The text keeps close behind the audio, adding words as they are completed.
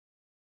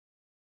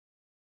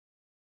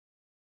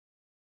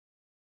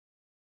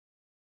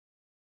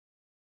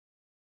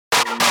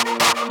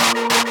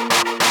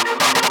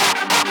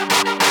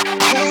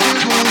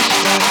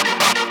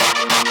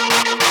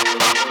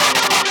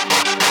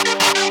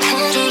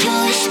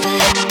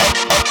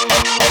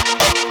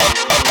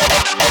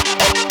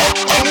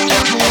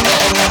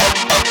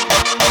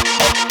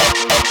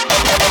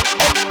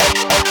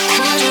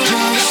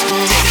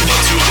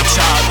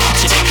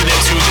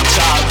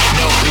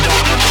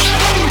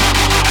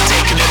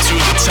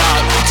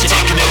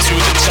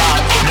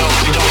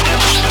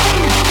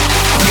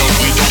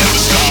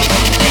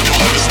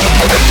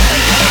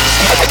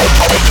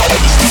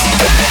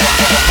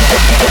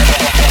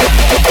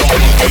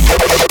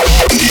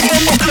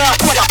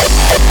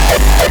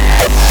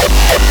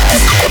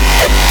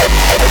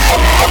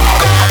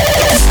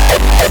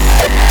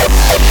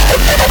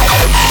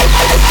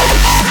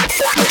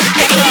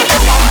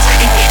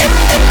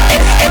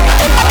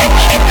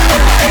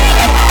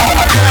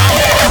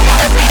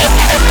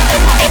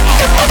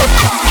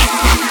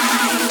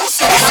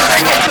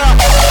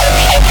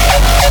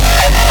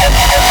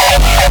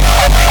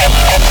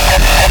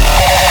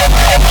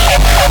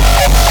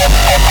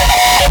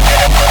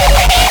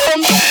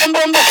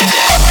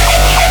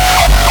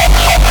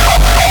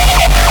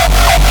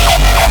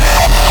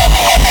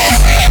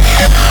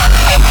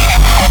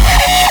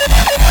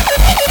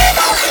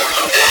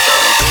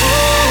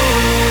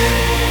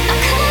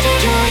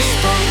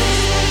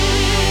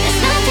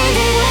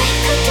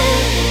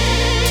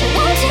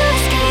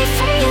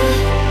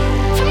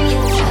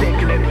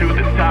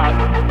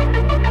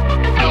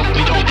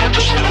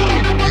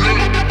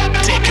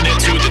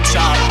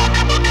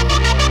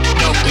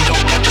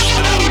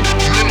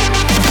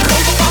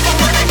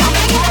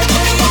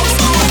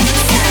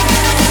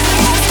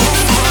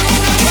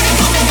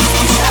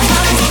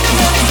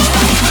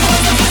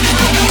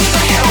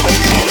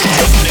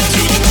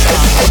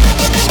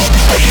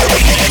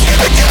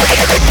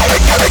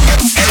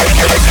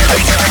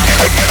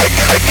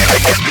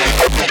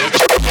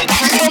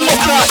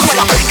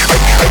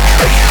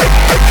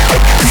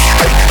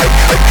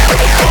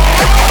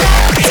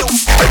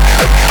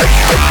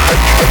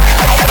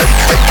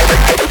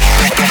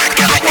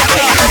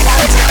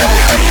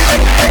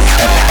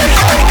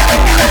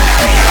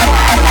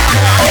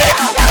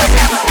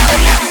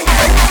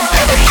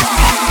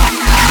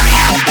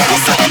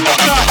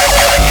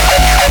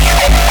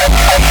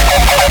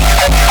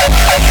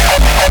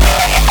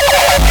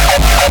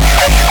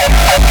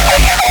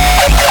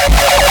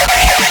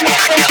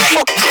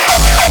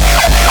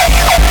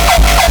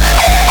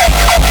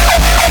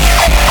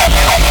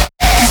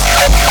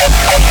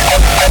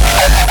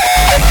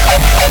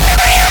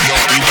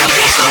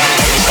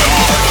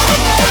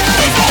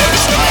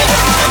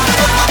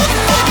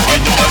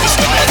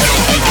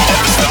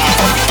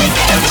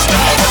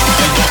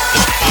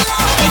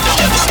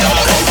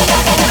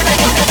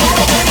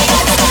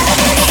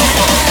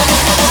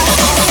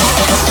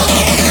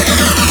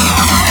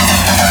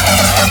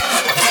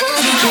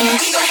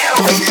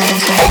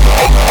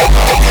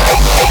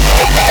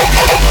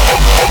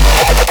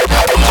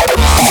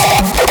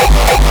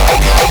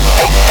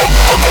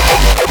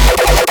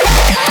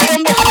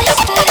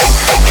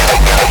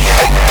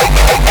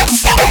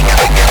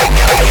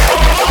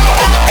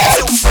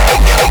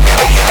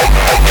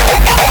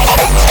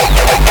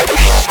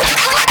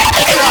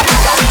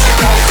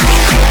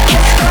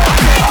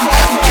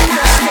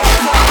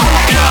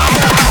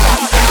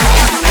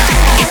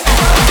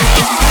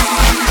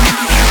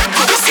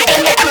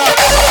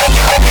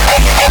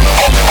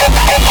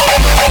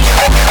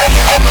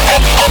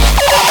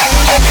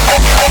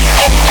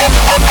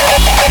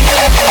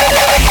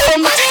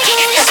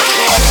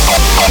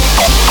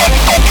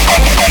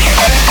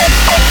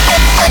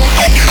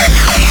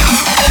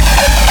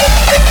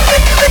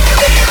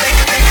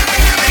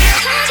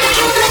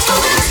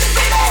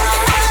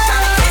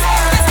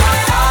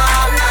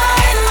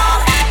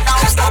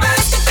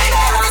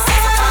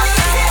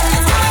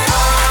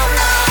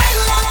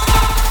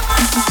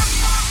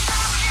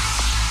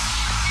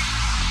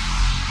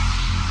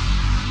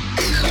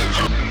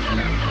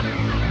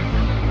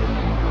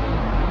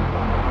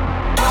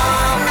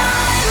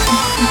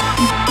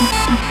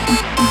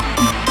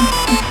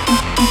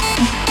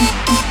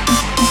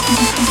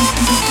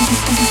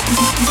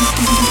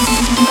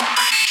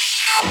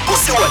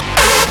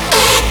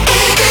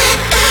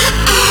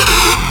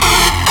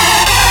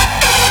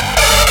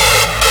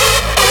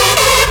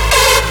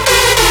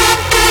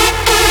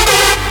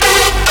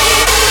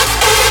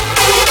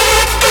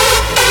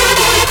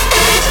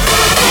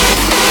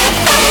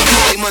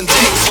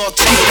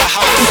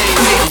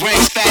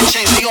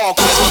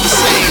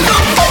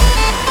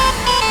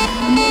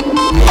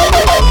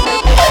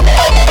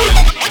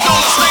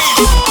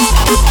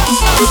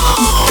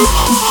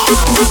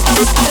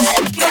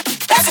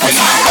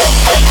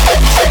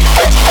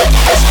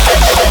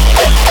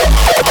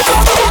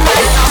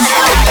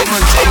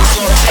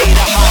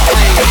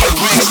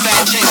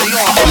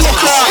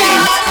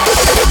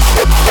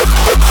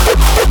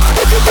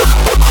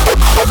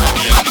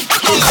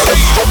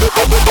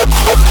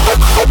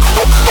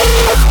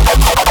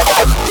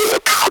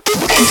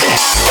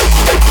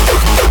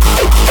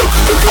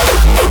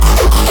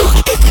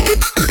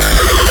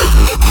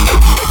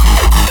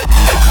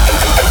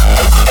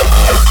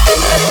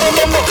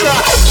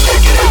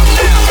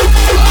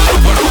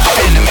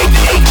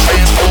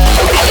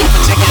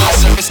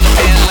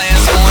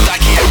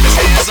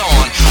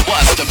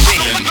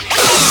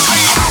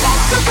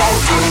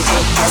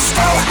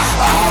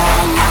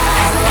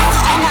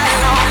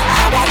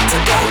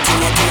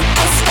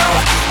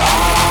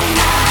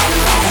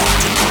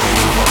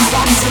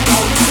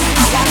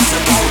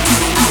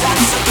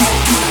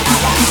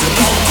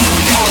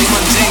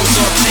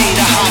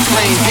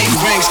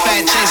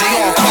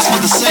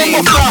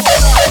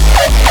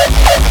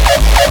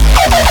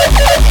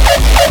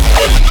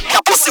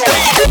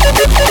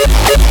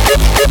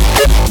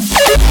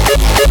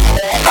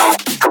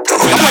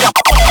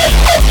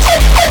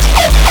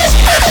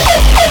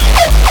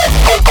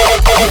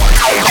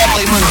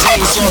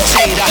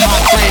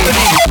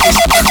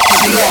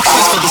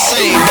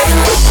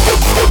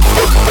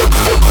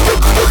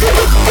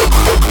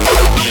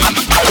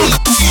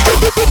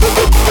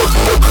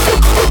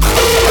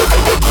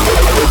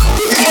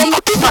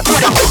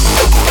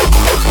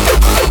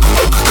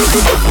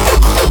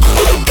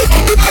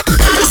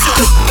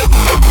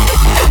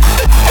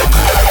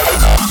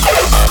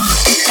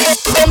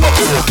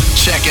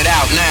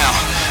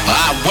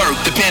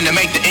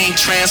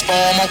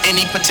Transform on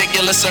any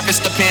particular surface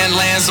the pen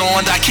lands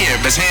on. I care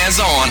if it's hands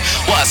on.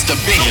 What's the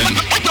beat?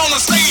 On the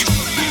stage.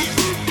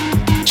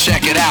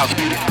 Check it out.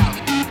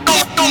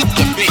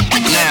 The beat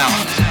now.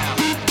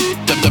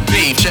 The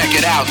beat. Check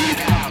it out.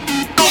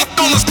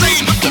 On the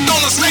stage.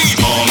 On the stage.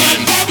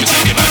 Ballin'. We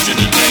take it back to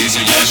the days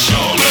of yes,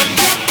 showin'. We're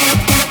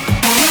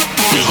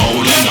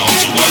holding on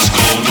to what's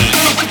golden.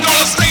 On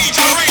the stage,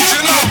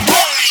 original.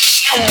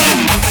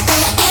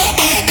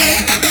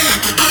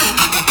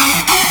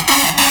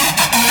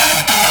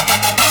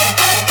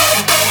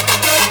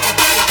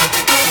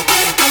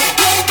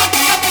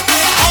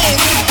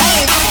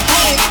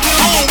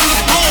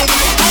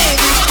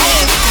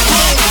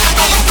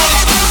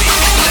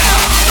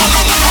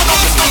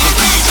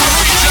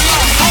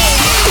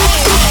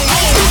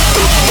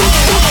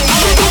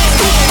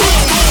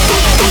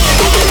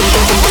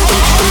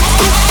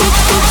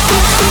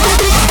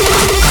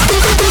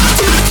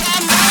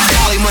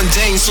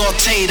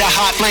 Saute the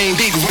hot flame,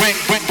 big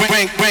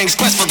rings,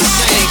 quest for the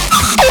same.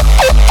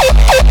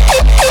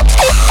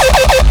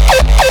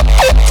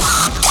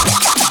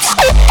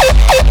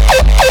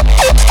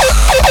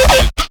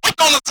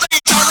 On the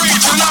stage,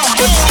 original.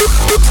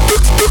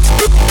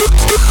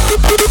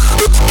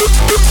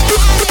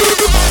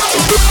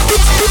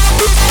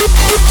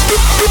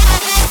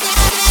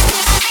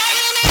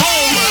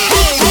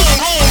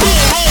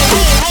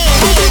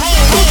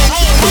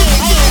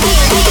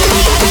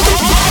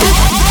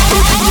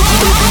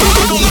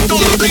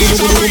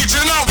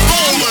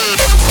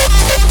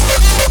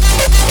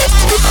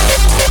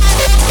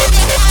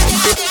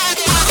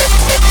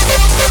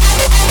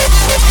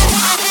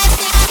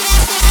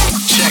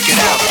 Check it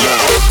out,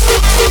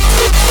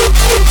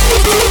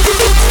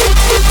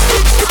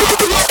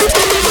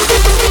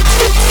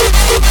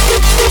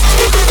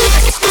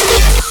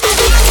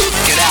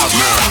 Get out,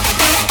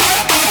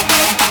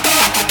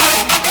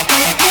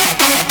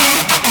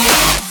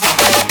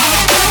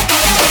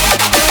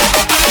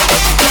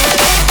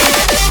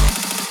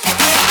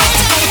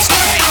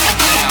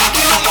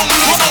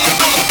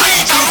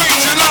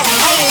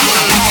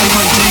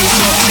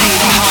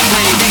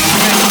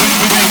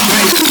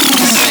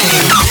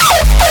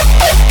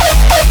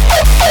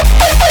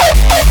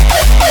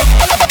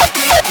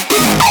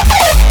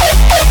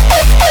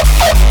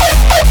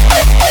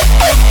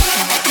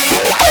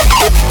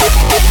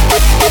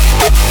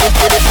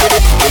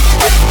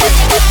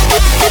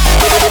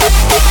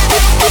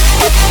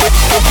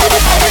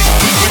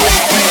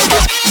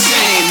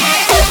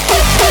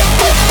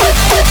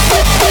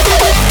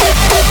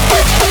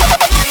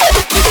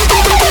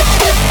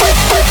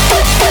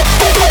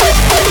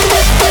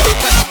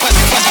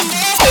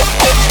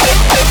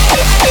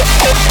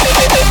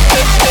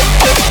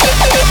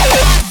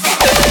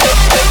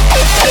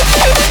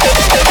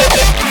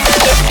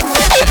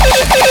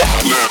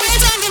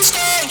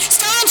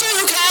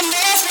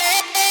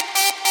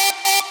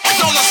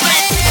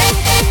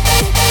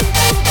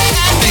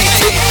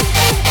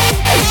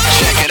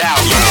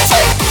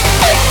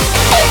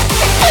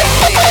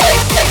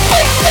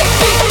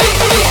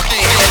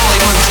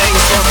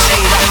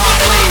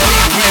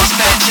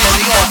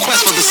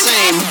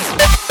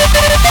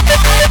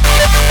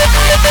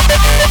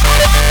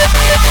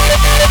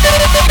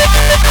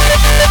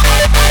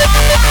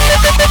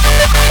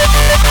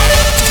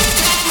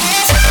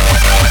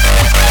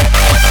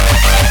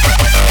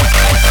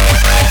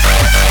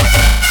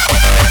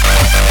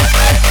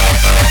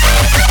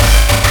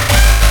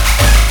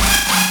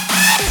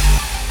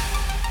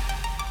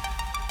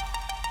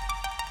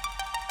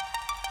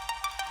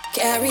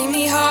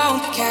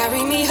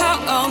 Carry me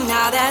home,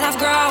 now that I've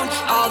grown.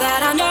 All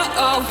that I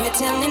know,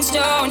 written in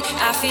stone.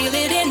 I feel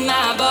it in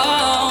my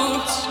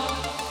bones.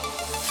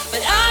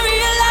 But I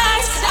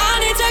realize I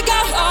need to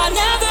go on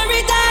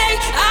every day.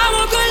 I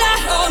won't go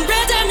alone,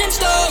 written in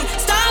stone.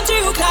 It's time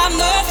to climb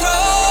the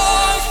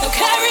throne. So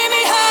carry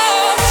me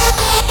home.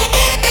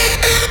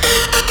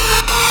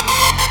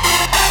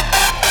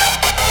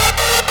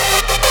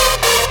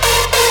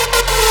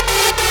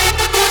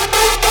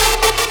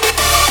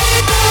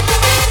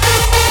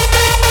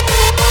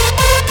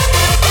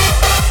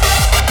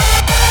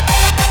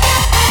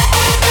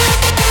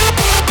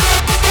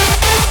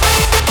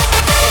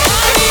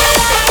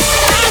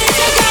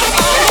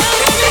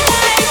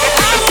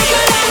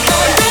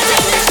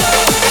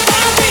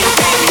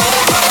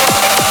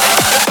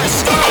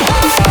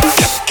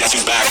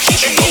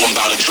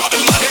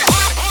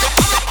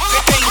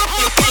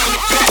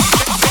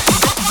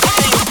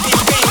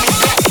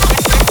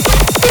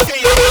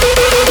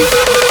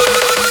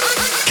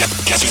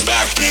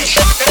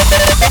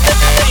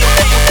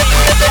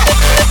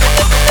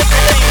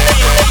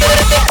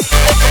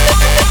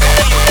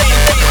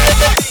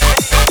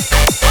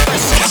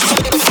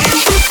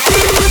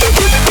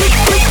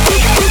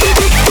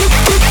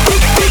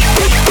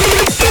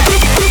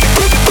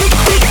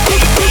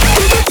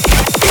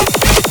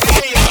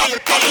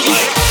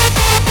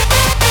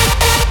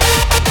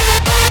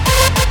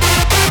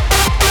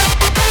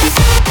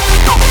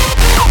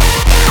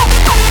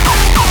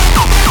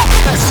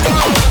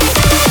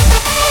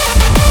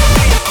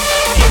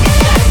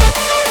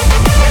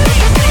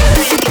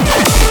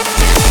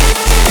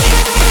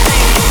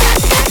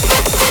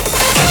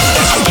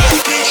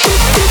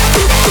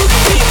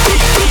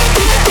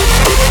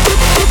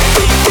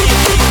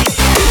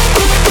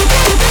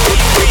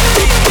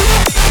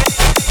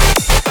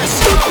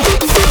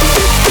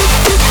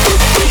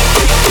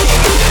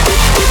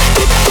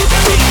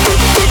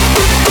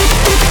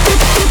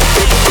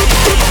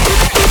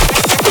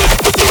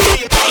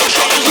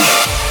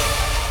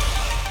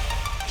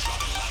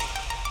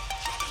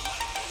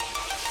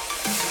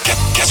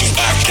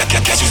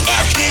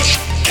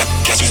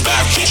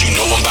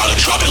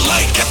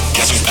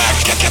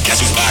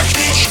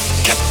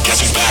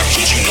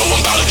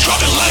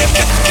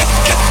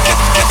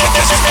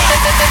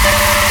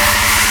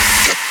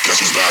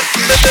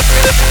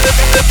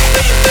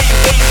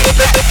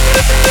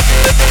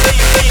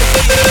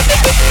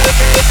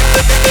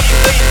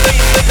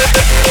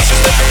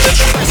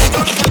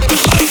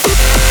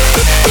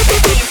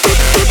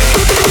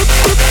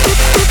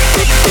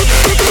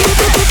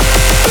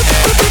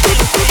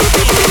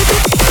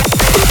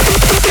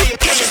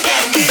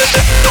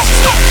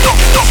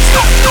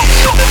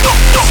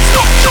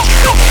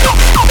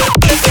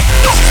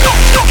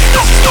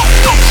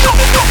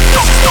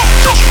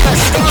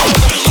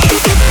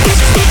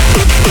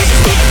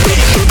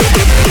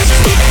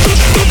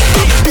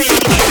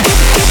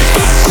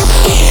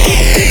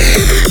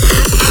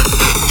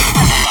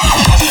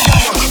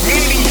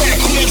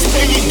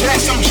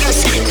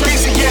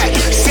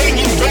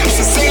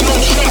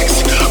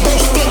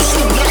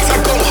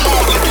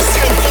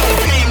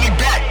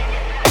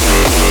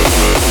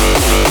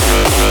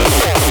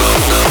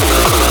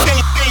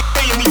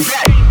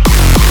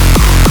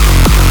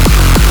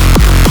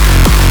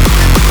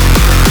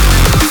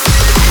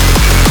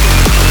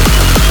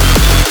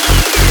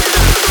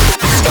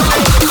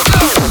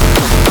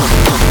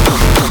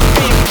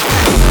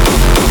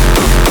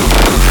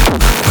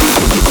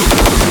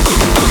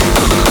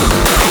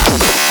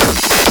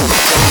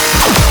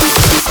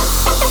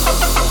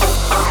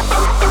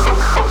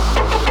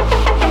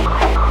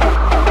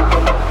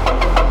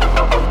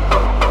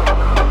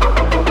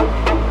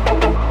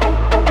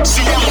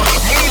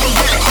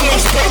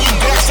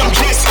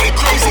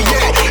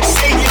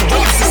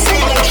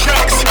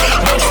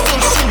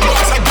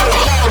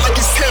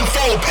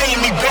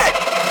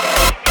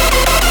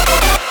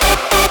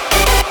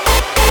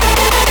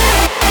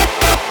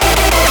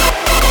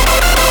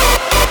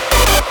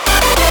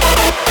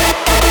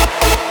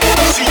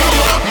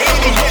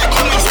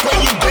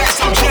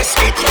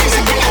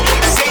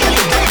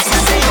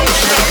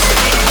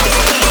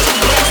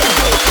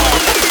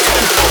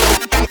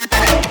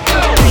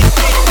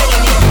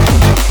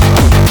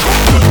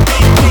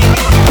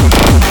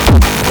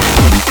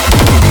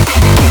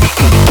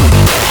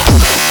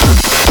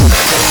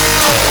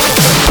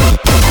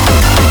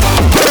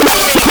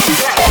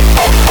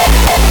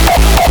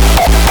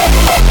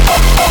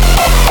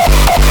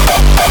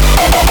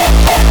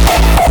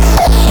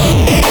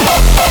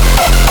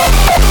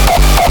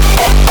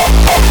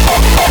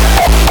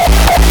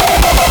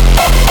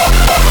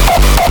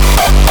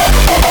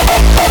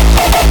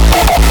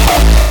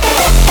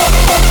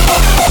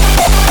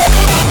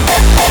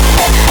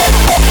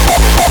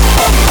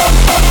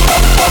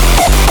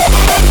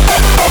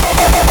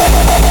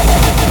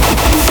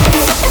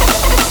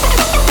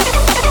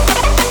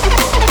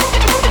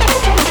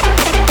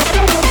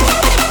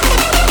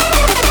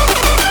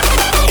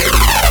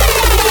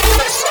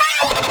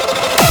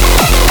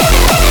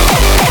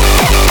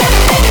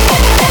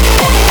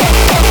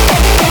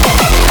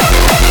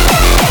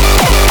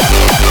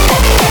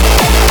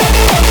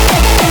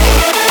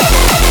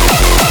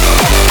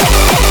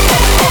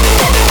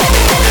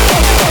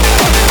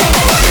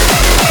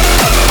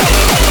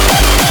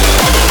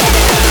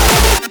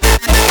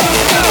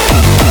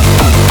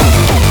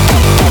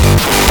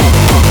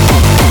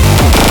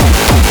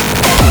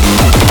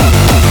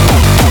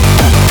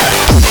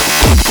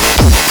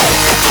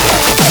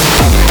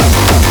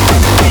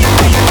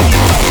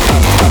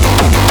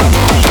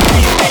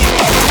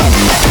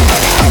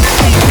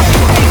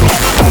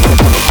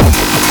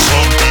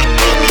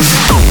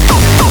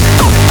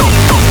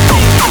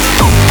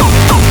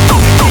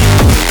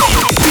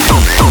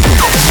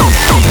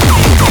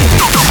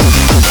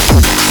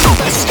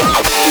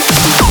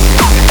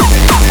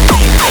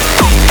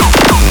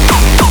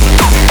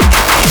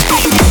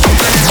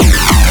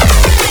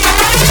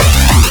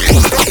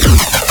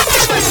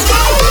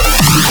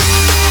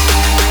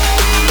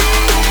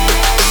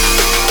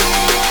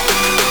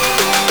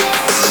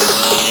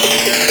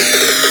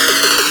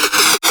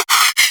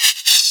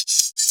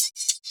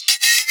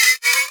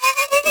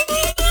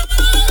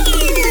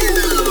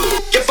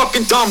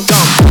 dumb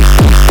dumb.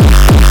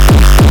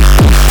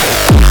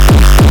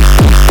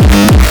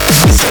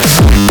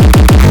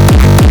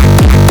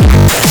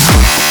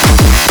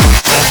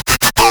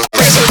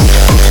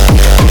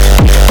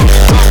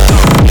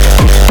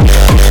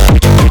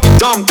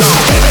 Dumb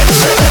dumb.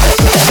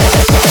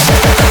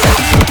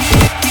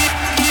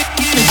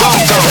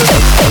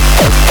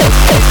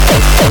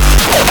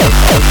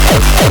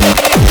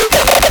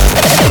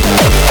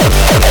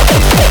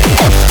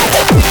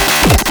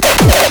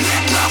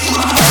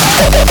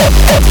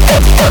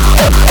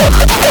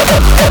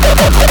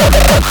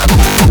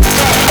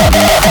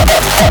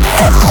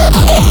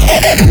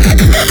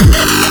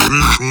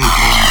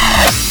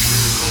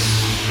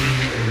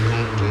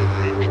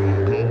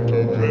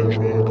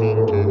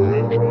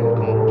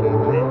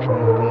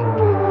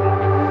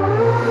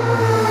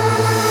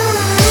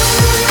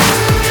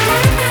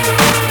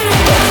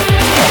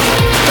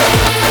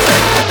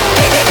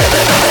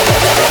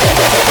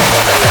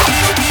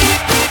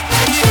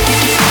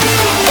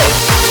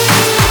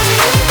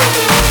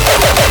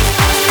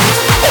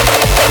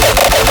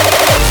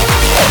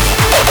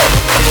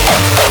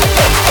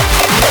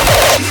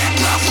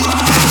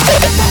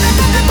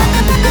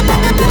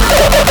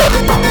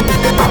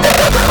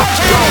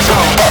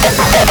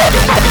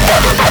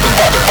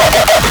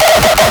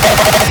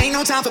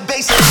 no time for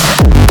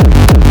basics.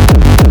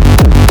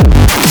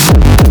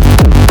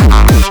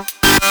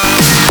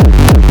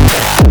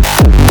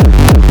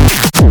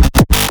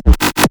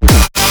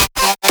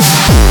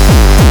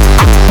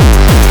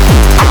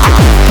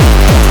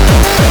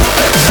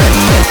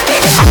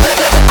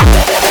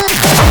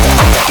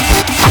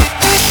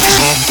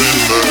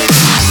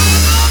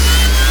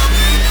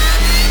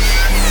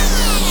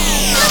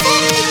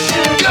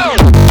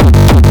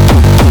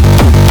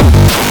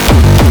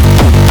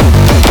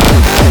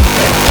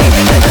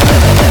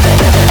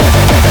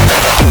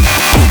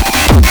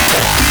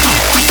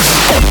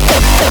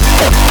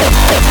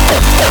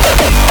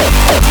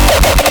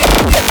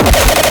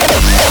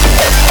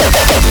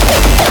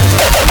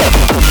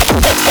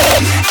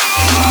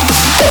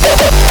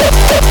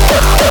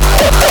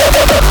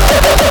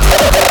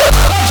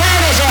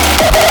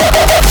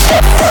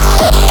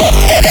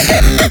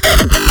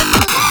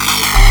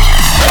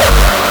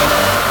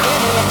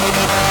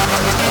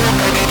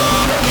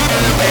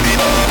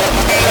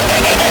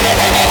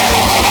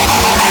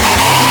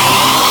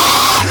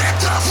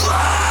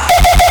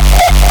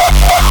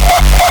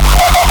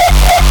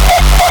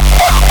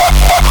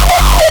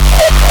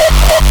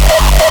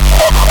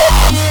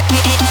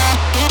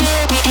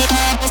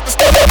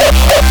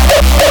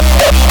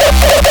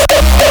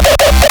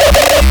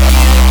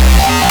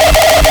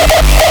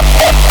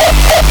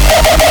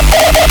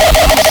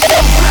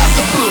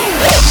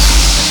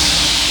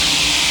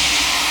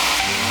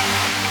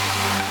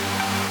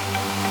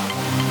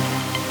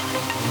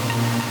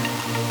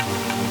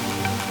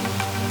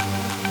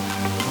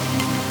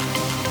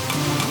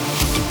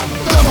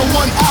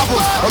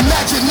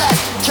 Imagine that,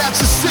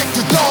 cats are sick,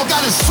 the dog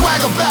got his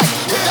swagger back.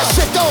 If that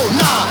shit though,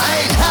 nah,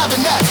 I ain't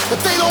having that.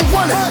 If they don't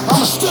want it,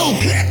 I'ma still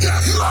get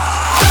that.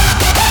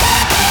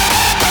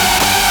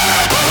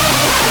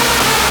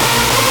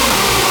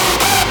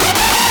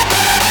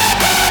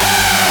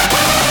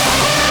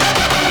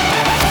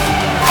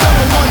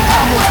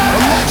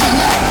 Imagine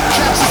that,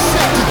 cats are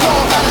sick, the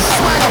dog got his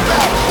swagger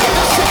back. If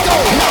that shit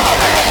though, nah,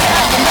 I ain't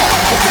having that.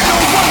 If they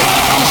don't want it,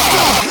 I'ma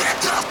still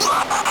get that.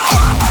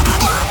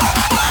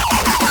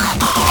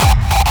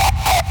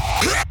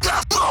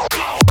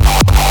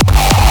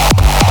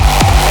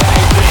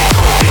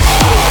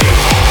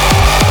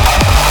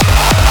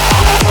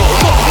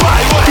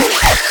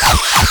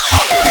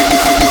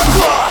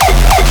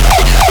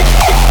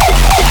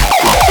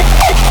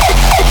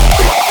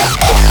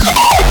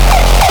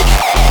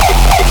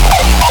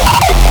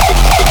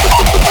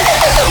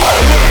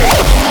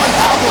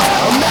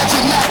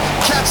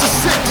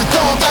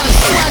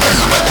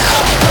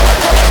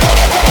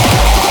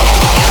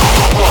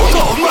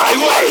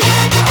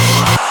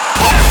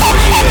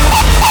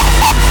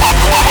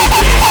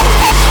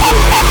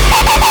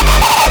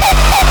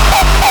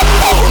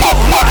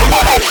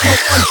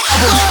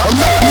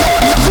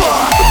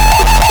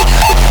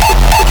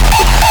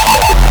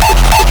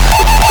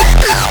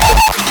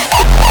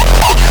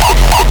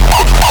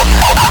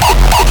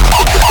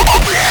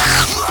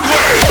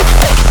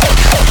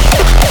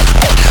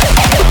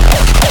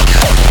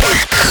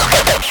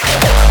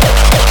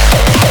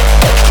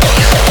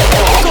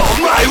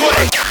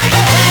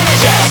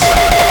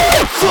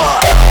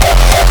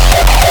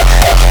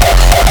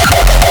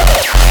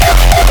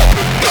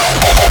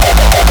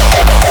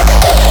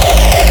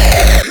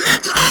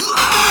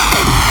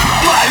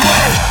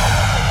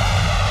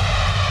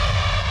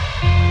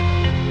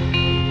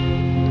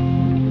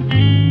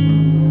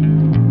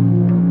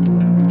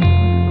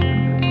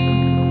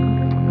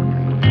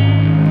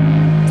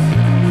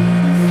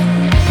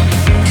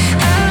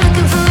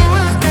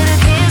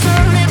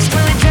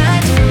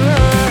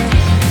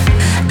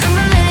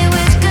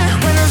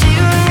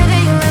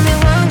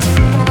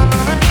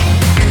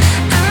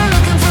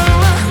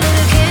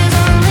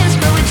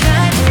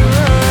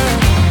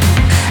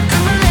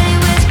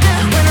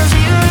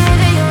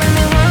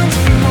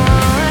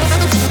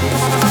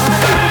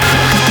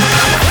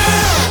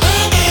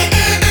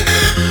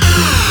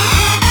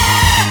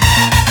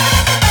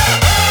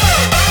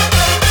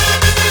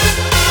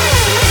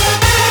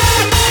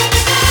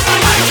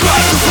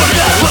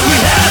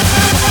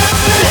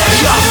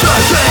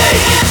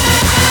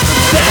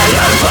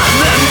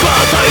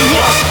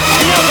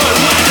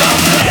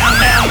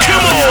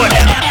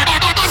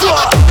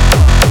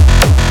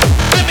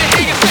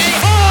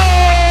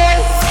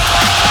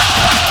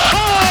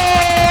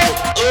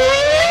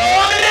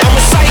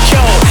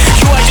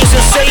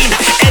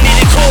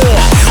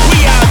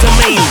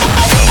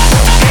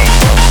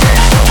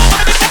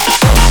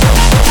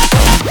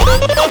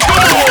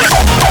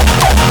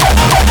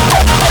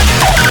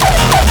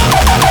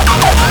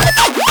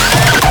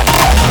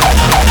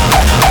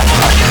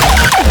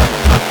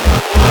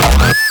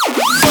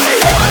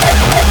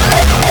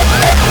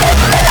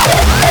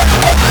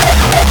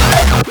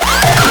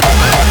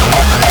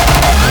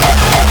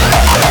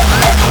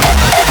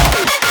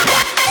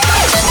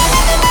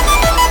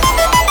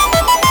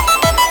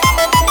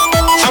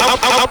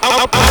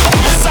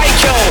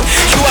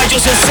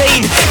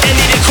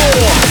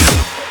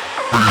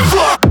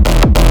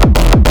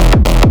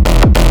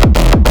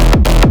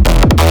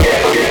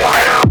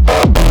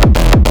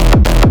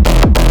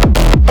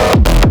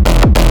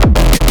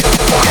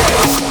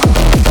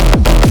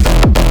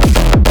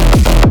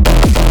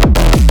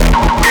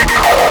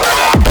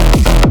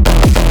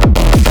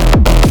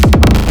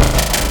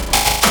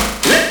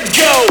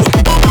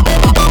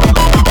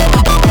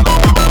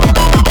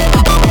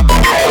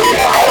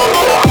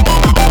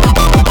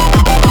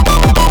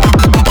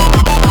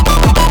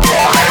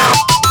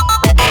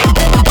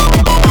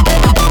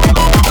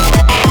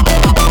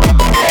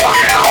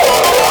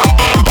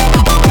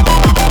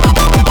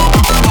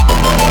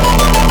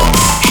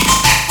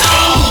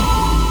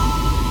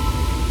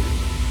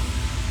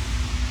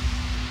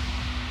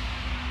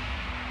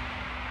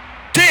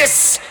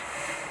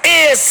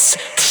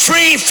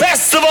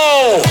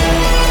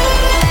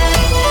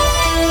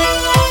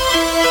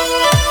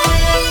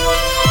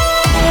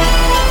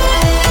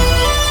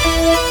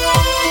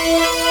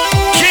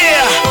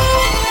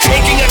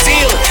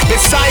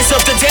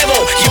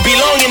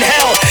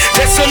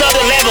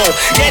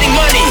 getting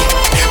money,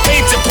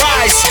 paid the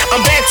price.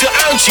 I'm back to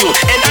haunt you,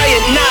 and I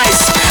ain't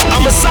nice.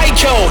 I'm a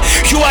psycho,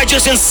 you are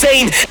just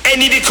insane.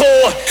 Any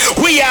decor,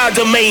 we are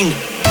the main.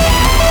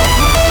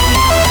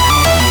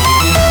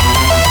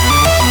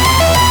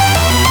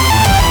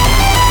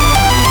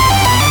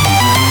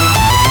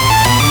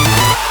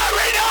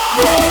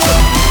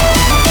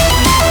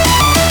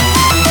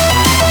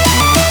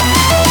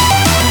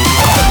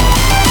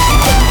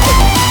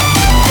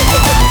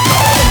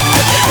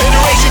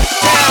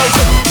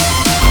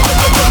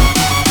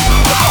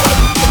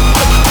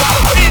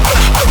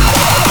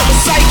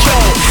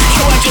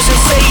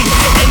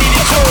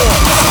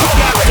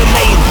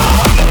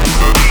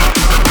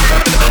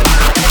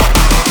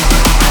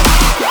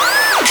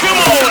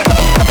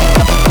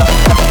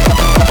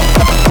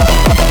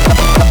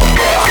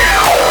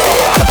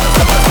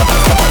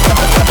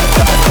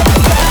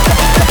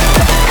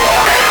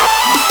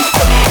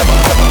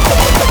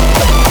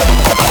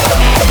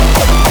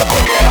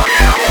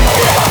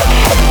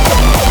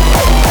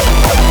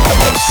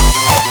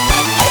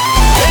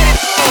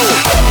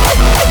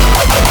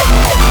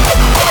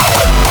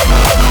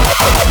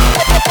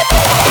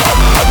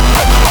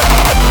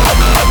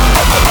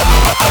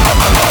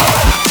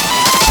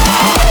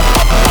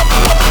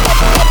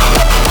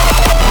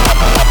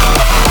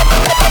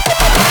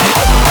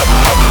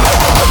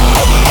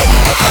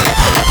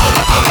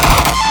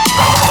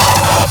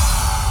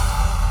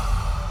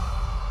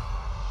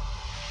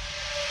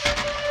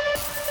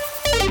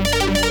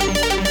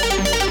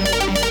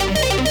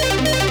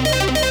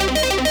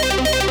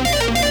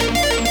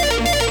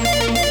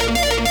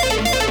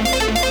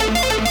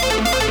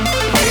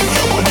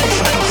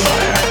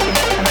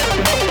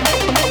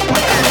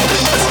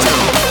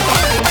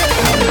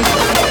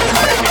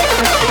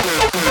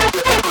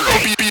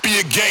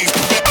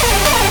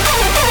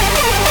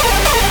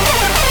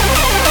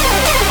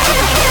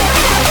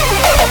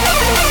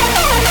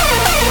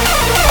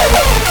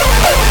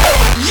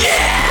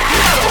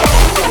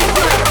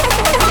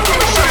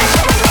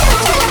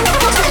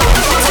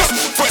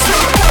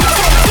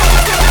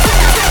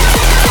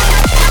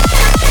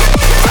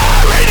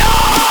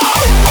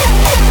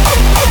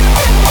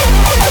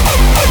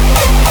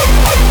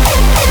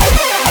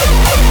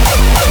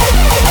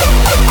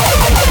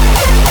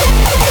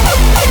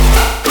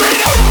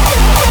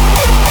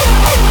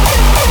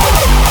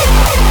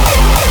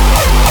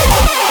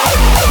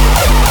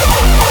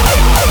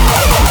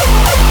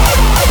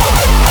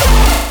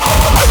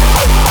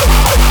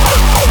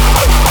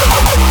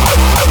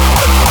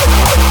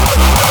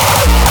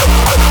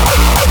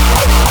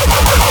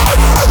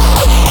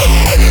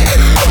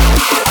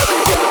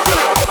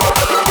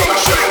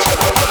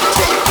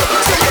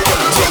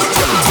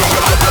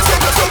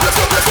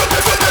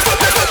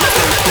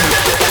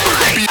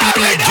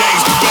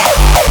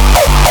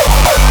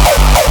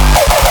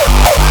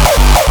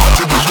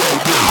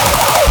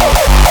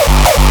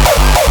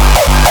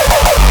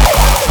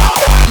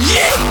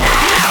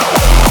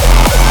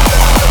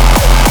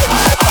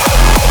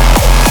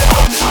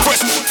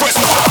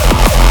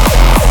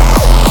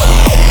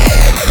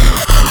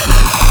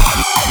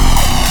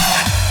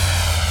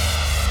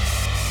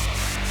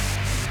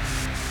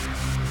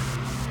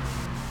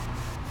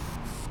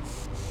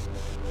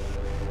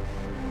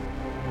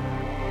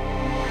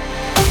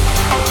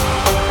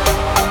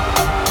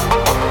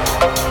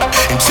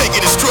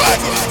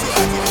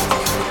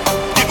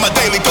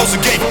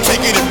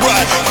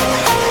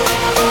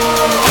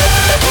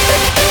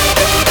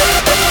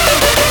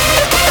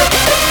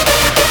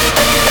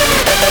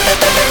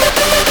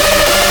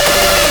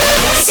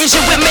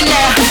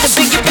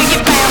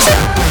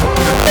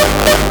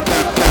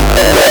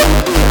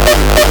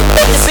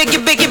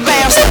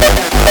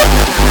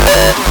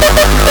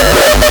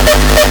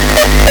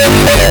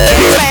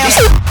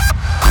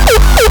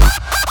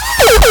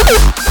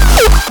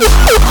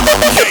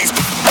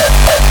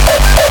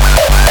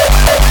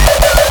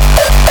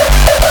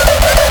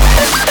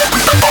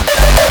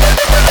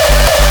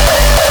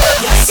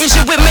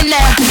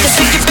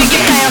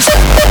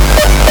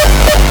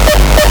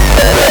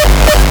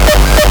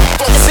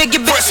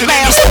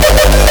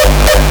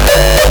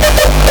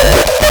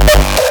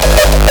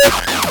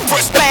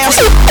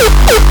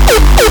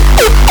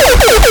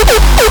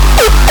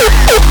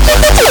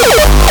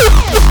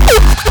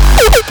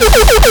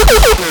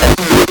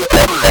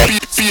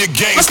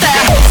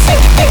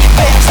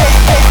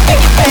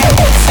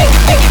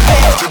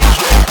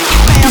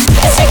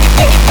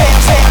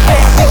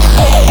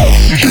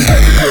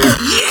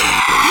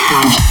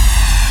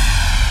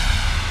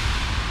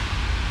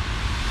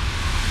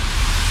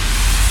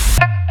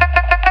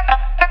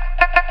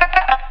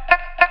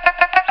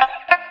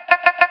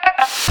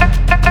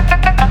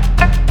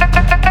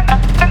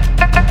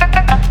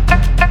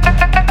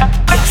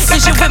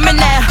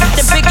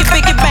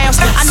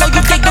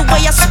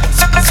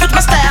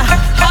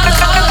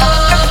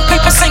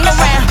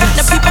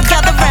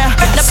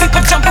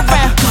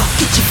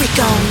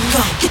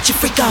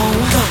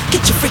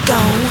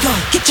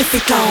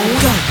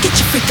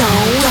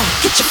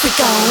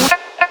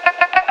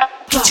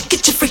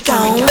 Get your freak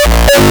on.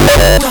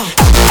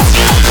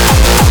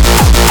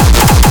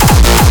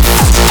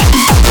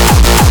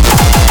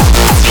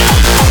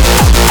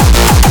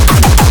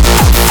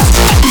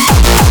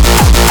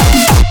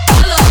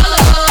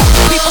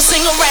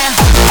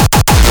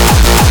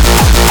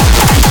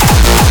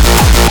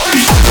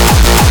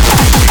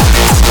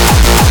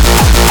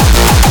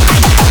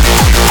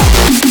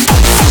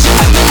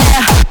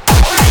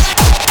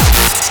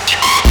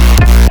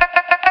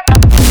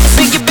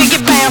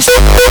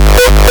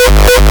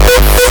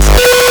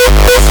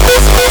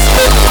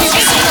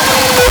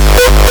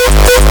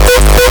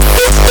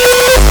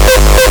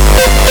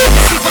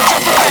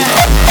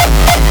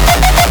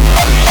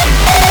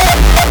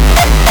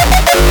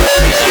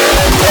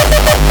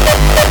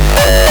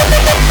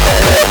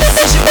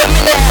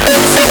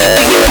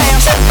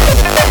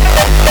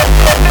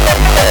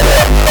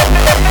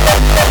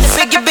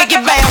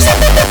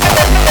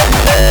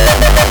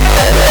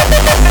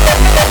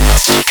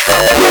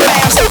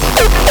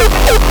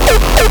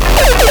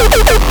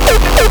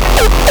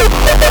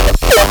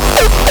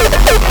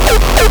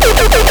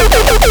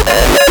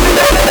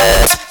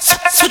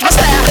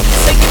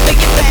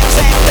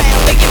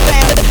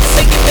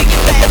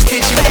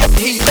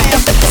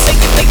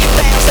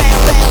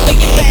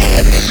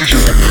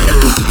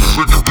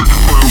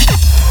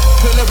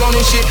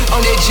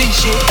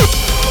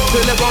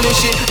 Pull up on this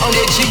shit, on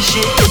that G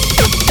shit.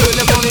 Pull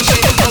up on this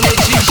shit, on that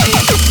G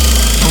shit.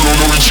 You don't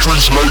know these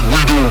streets like we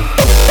do.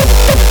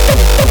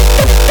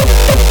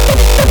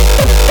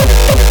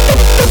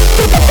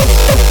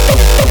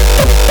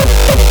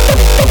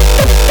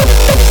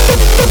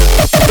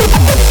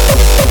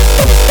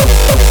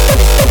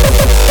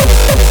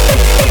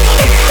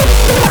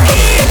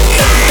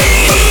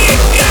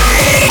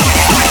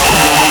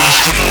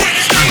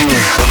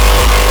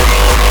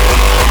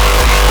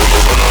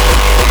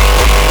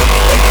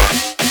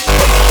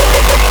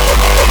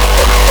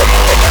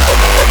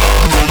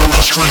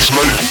 Streets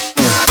like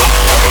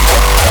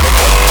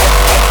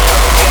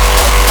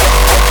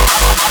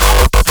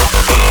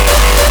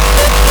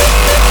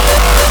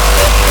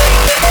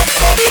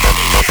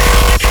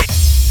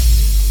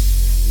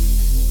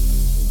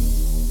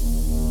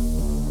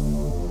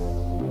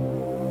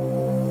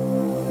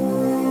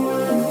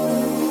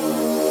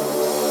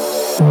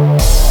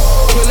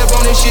pull up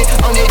on this shit,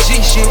 on that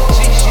G shit.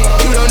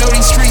 You don't know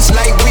these streets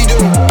like we do.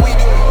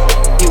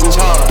 It was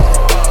hard.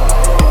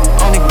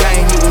 On the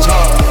gang, it was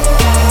hard.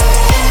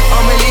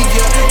 I'ma leave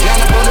ya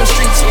down up on the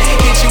streets.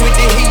 Hit you with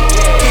the heat,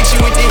 hit you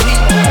with the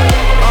heat.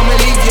 I'ma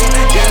leave ya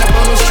down up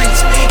on the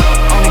streets.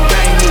 On the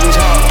gang, it was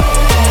hard.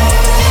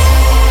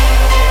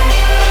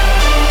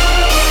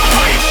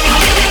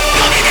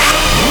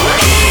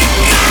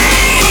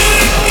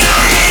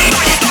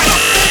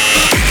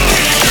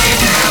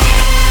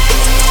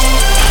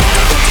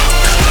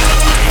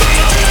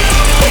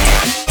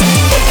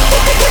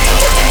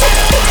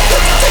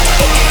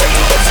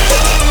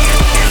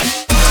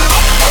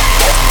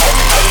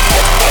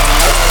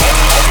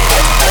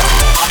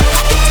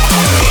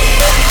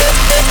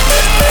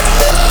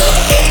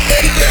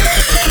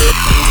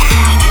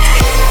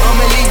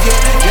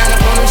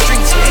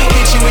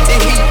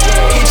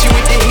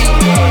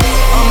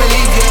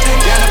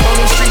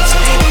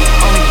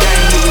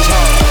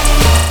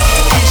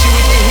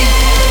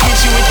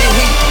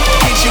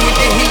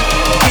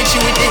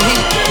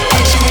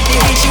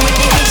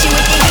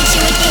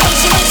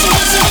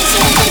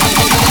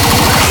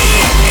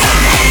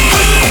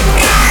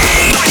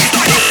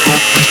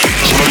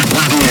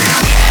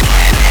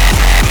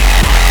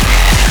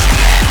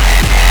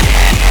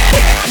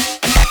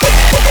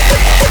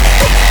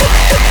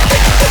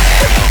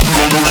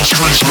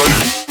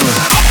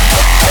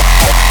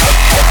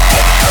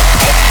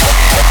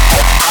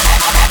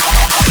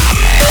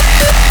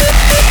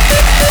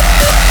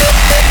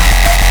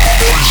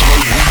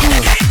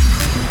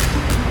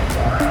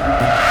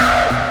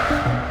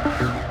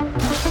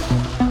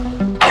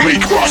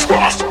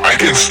 I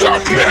can't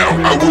stop now,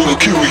 I will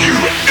kill you.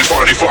 It's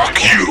funny, fuck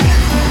you.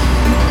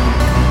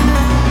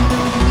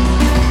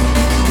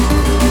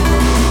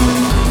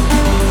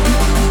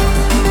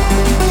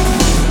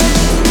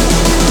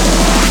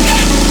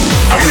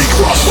 I make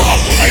cross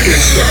off, I can't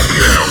stop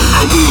now,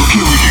 I will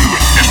kill you.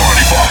 It's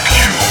funny, fuck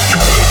you. You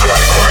will cry,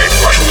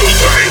 I will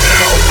die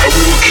now, I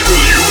will kill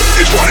you.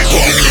 It's funny,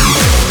 fuck you.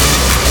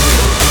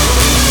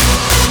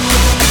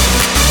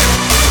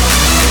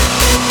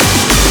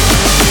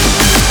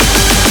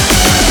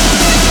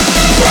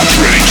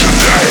 Ready to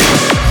die.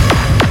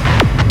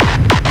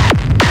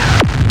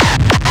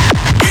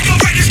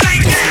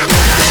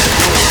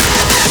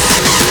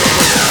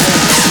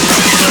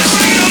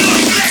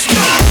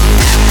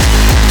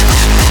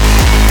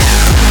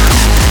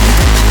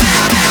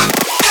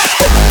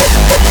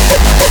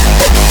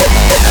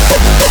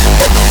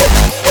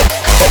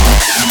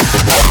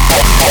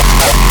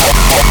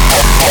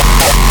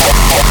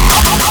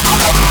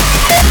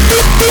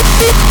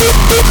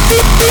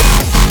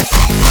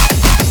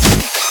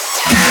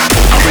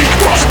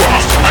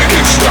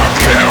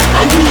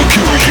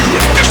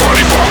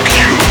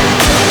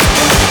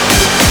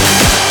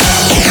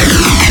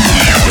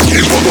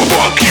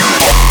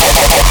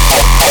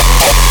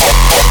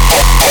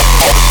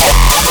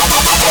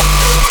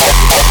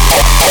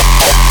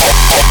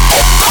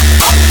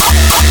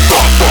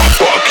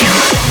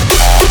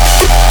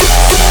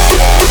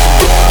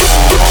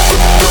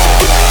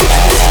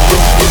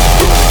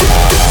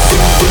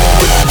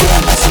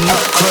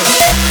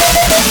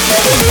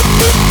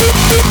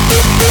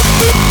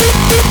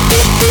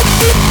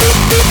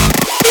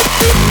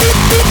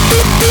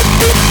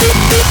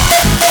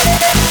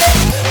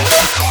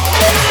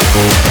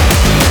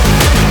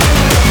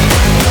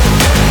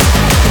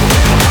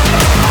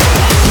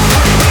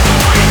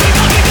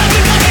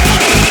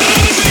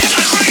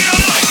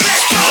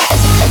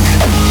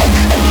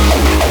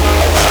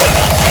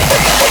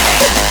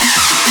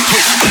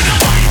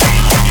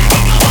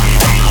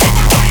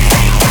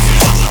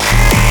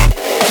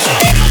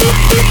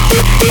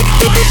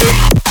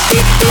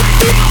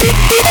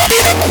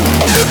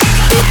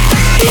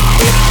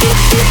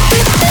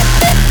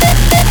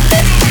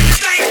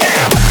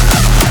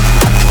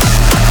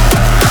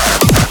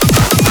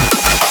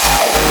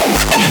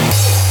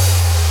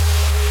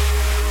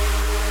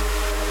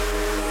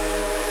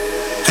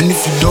 And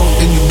if you don't,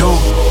 then you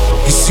don't.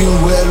 You sing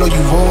well or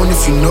you won't.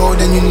 If you know,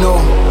 then you know.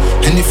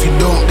 And if you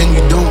don't, then you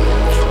don't.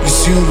 You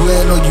sing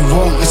well or you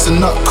won't. It's a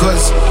nut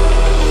cuz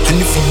And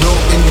if you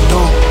don't, then you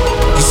don't.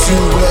 You see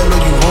well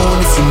or you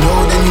won't. If you know,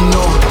 then you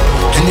know.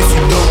 And if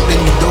you don't,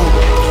 then you don't.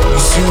 You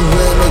see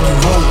well or you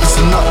won't. It's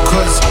a not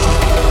cause.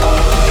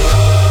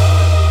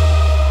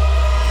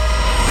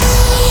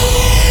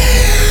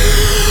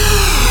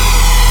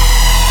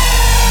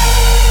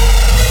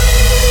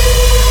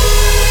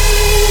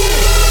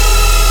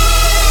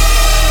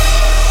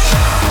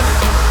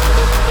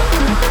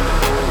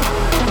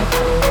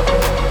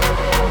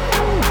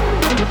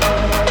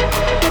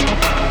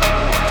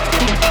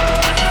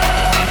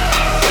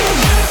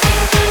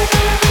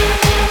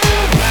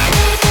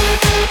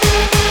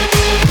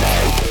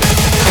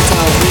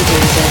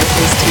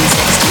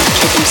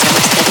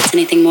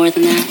 Anything more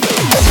than that?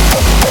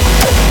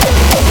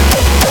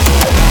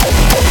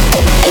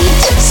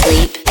 Eat,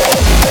 sleep,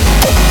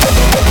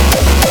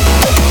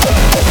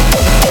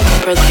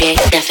 procreate,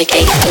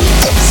 defecate, eat,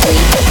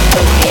 sleep,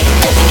 procreate,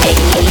 defecate,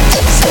 eat,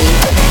 sleep,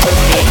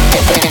 procreate,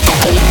 defecate,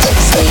 eat,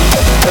 sleep,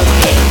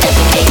 procreate,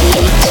 defecate,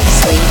 eat,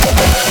 sleep,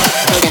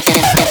 procreate,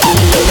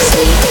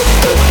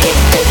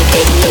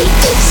 defecate, eat,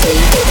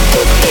 sleep,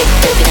 procreate,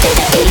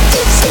 defecate, eat,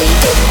 sleep,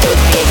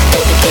 procreate,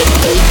 defecate,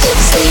 eat,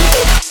 sleep.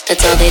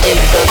 That's all they do.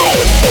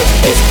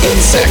 If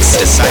insects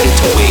decided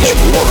to wage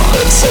war on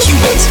us,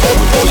 humans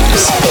would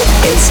lose.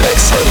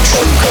 Insects are the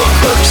true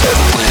conquerors of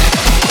the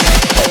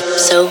planet.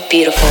 So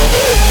beautiful.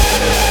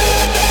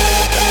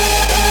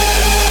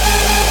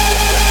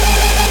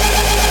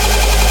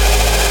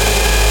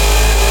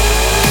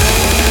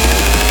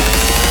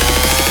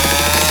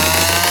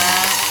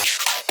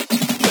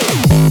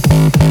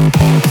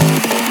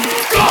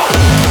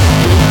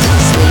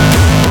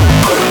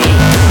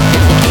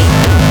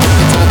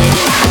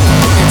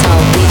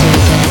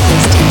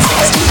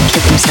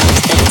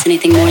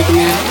 Anything more than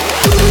that?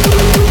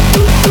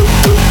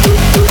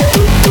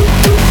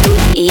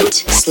 Eat,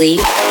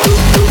 sleep,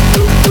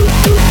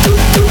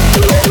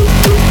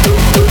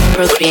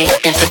 procreate,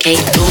 defecate,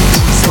 eat,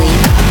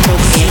 sleep,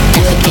 procreate,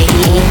 defecate,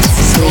 eat,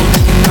 sleep,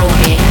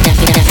 procreate,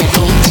 defecate,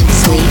 eat,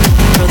 sleep,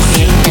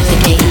 procreate,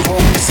 defecate,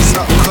 eat,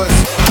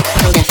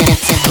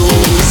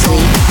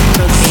 sleep,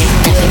 procreate,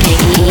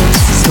 defecate, eat,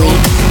 sleep,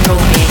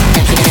 procreate,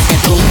 defecate,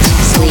 eat,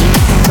 sleep,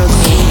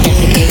 procreate,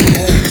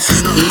 defecate,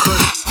 sleep.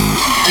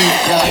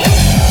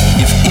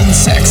 If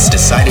insects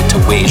decided to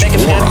wage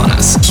war on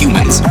us,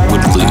 humans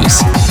would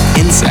lose.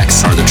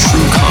 Insects are the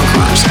true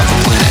conquerors of the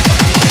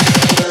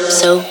planet.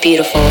 So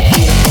beautiful.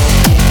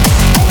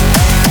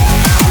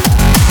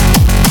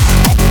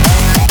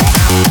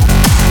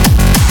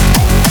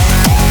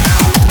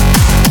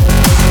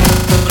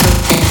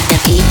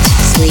 Eat,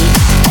 sleep,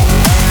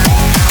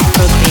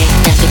 procreate,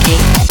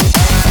 defecate.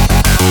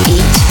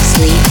 Eat,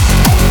 sleep,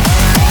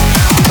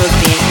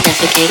 procreate,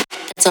 defecate.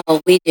 That's all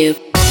we do.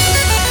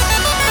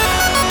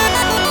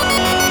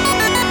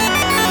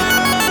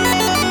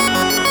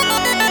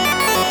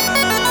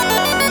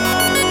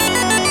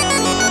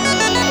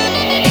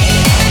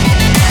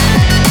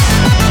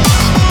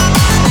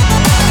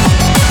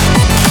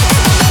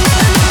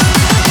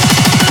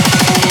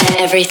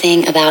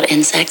 Everything about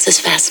insects is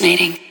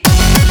fascinating.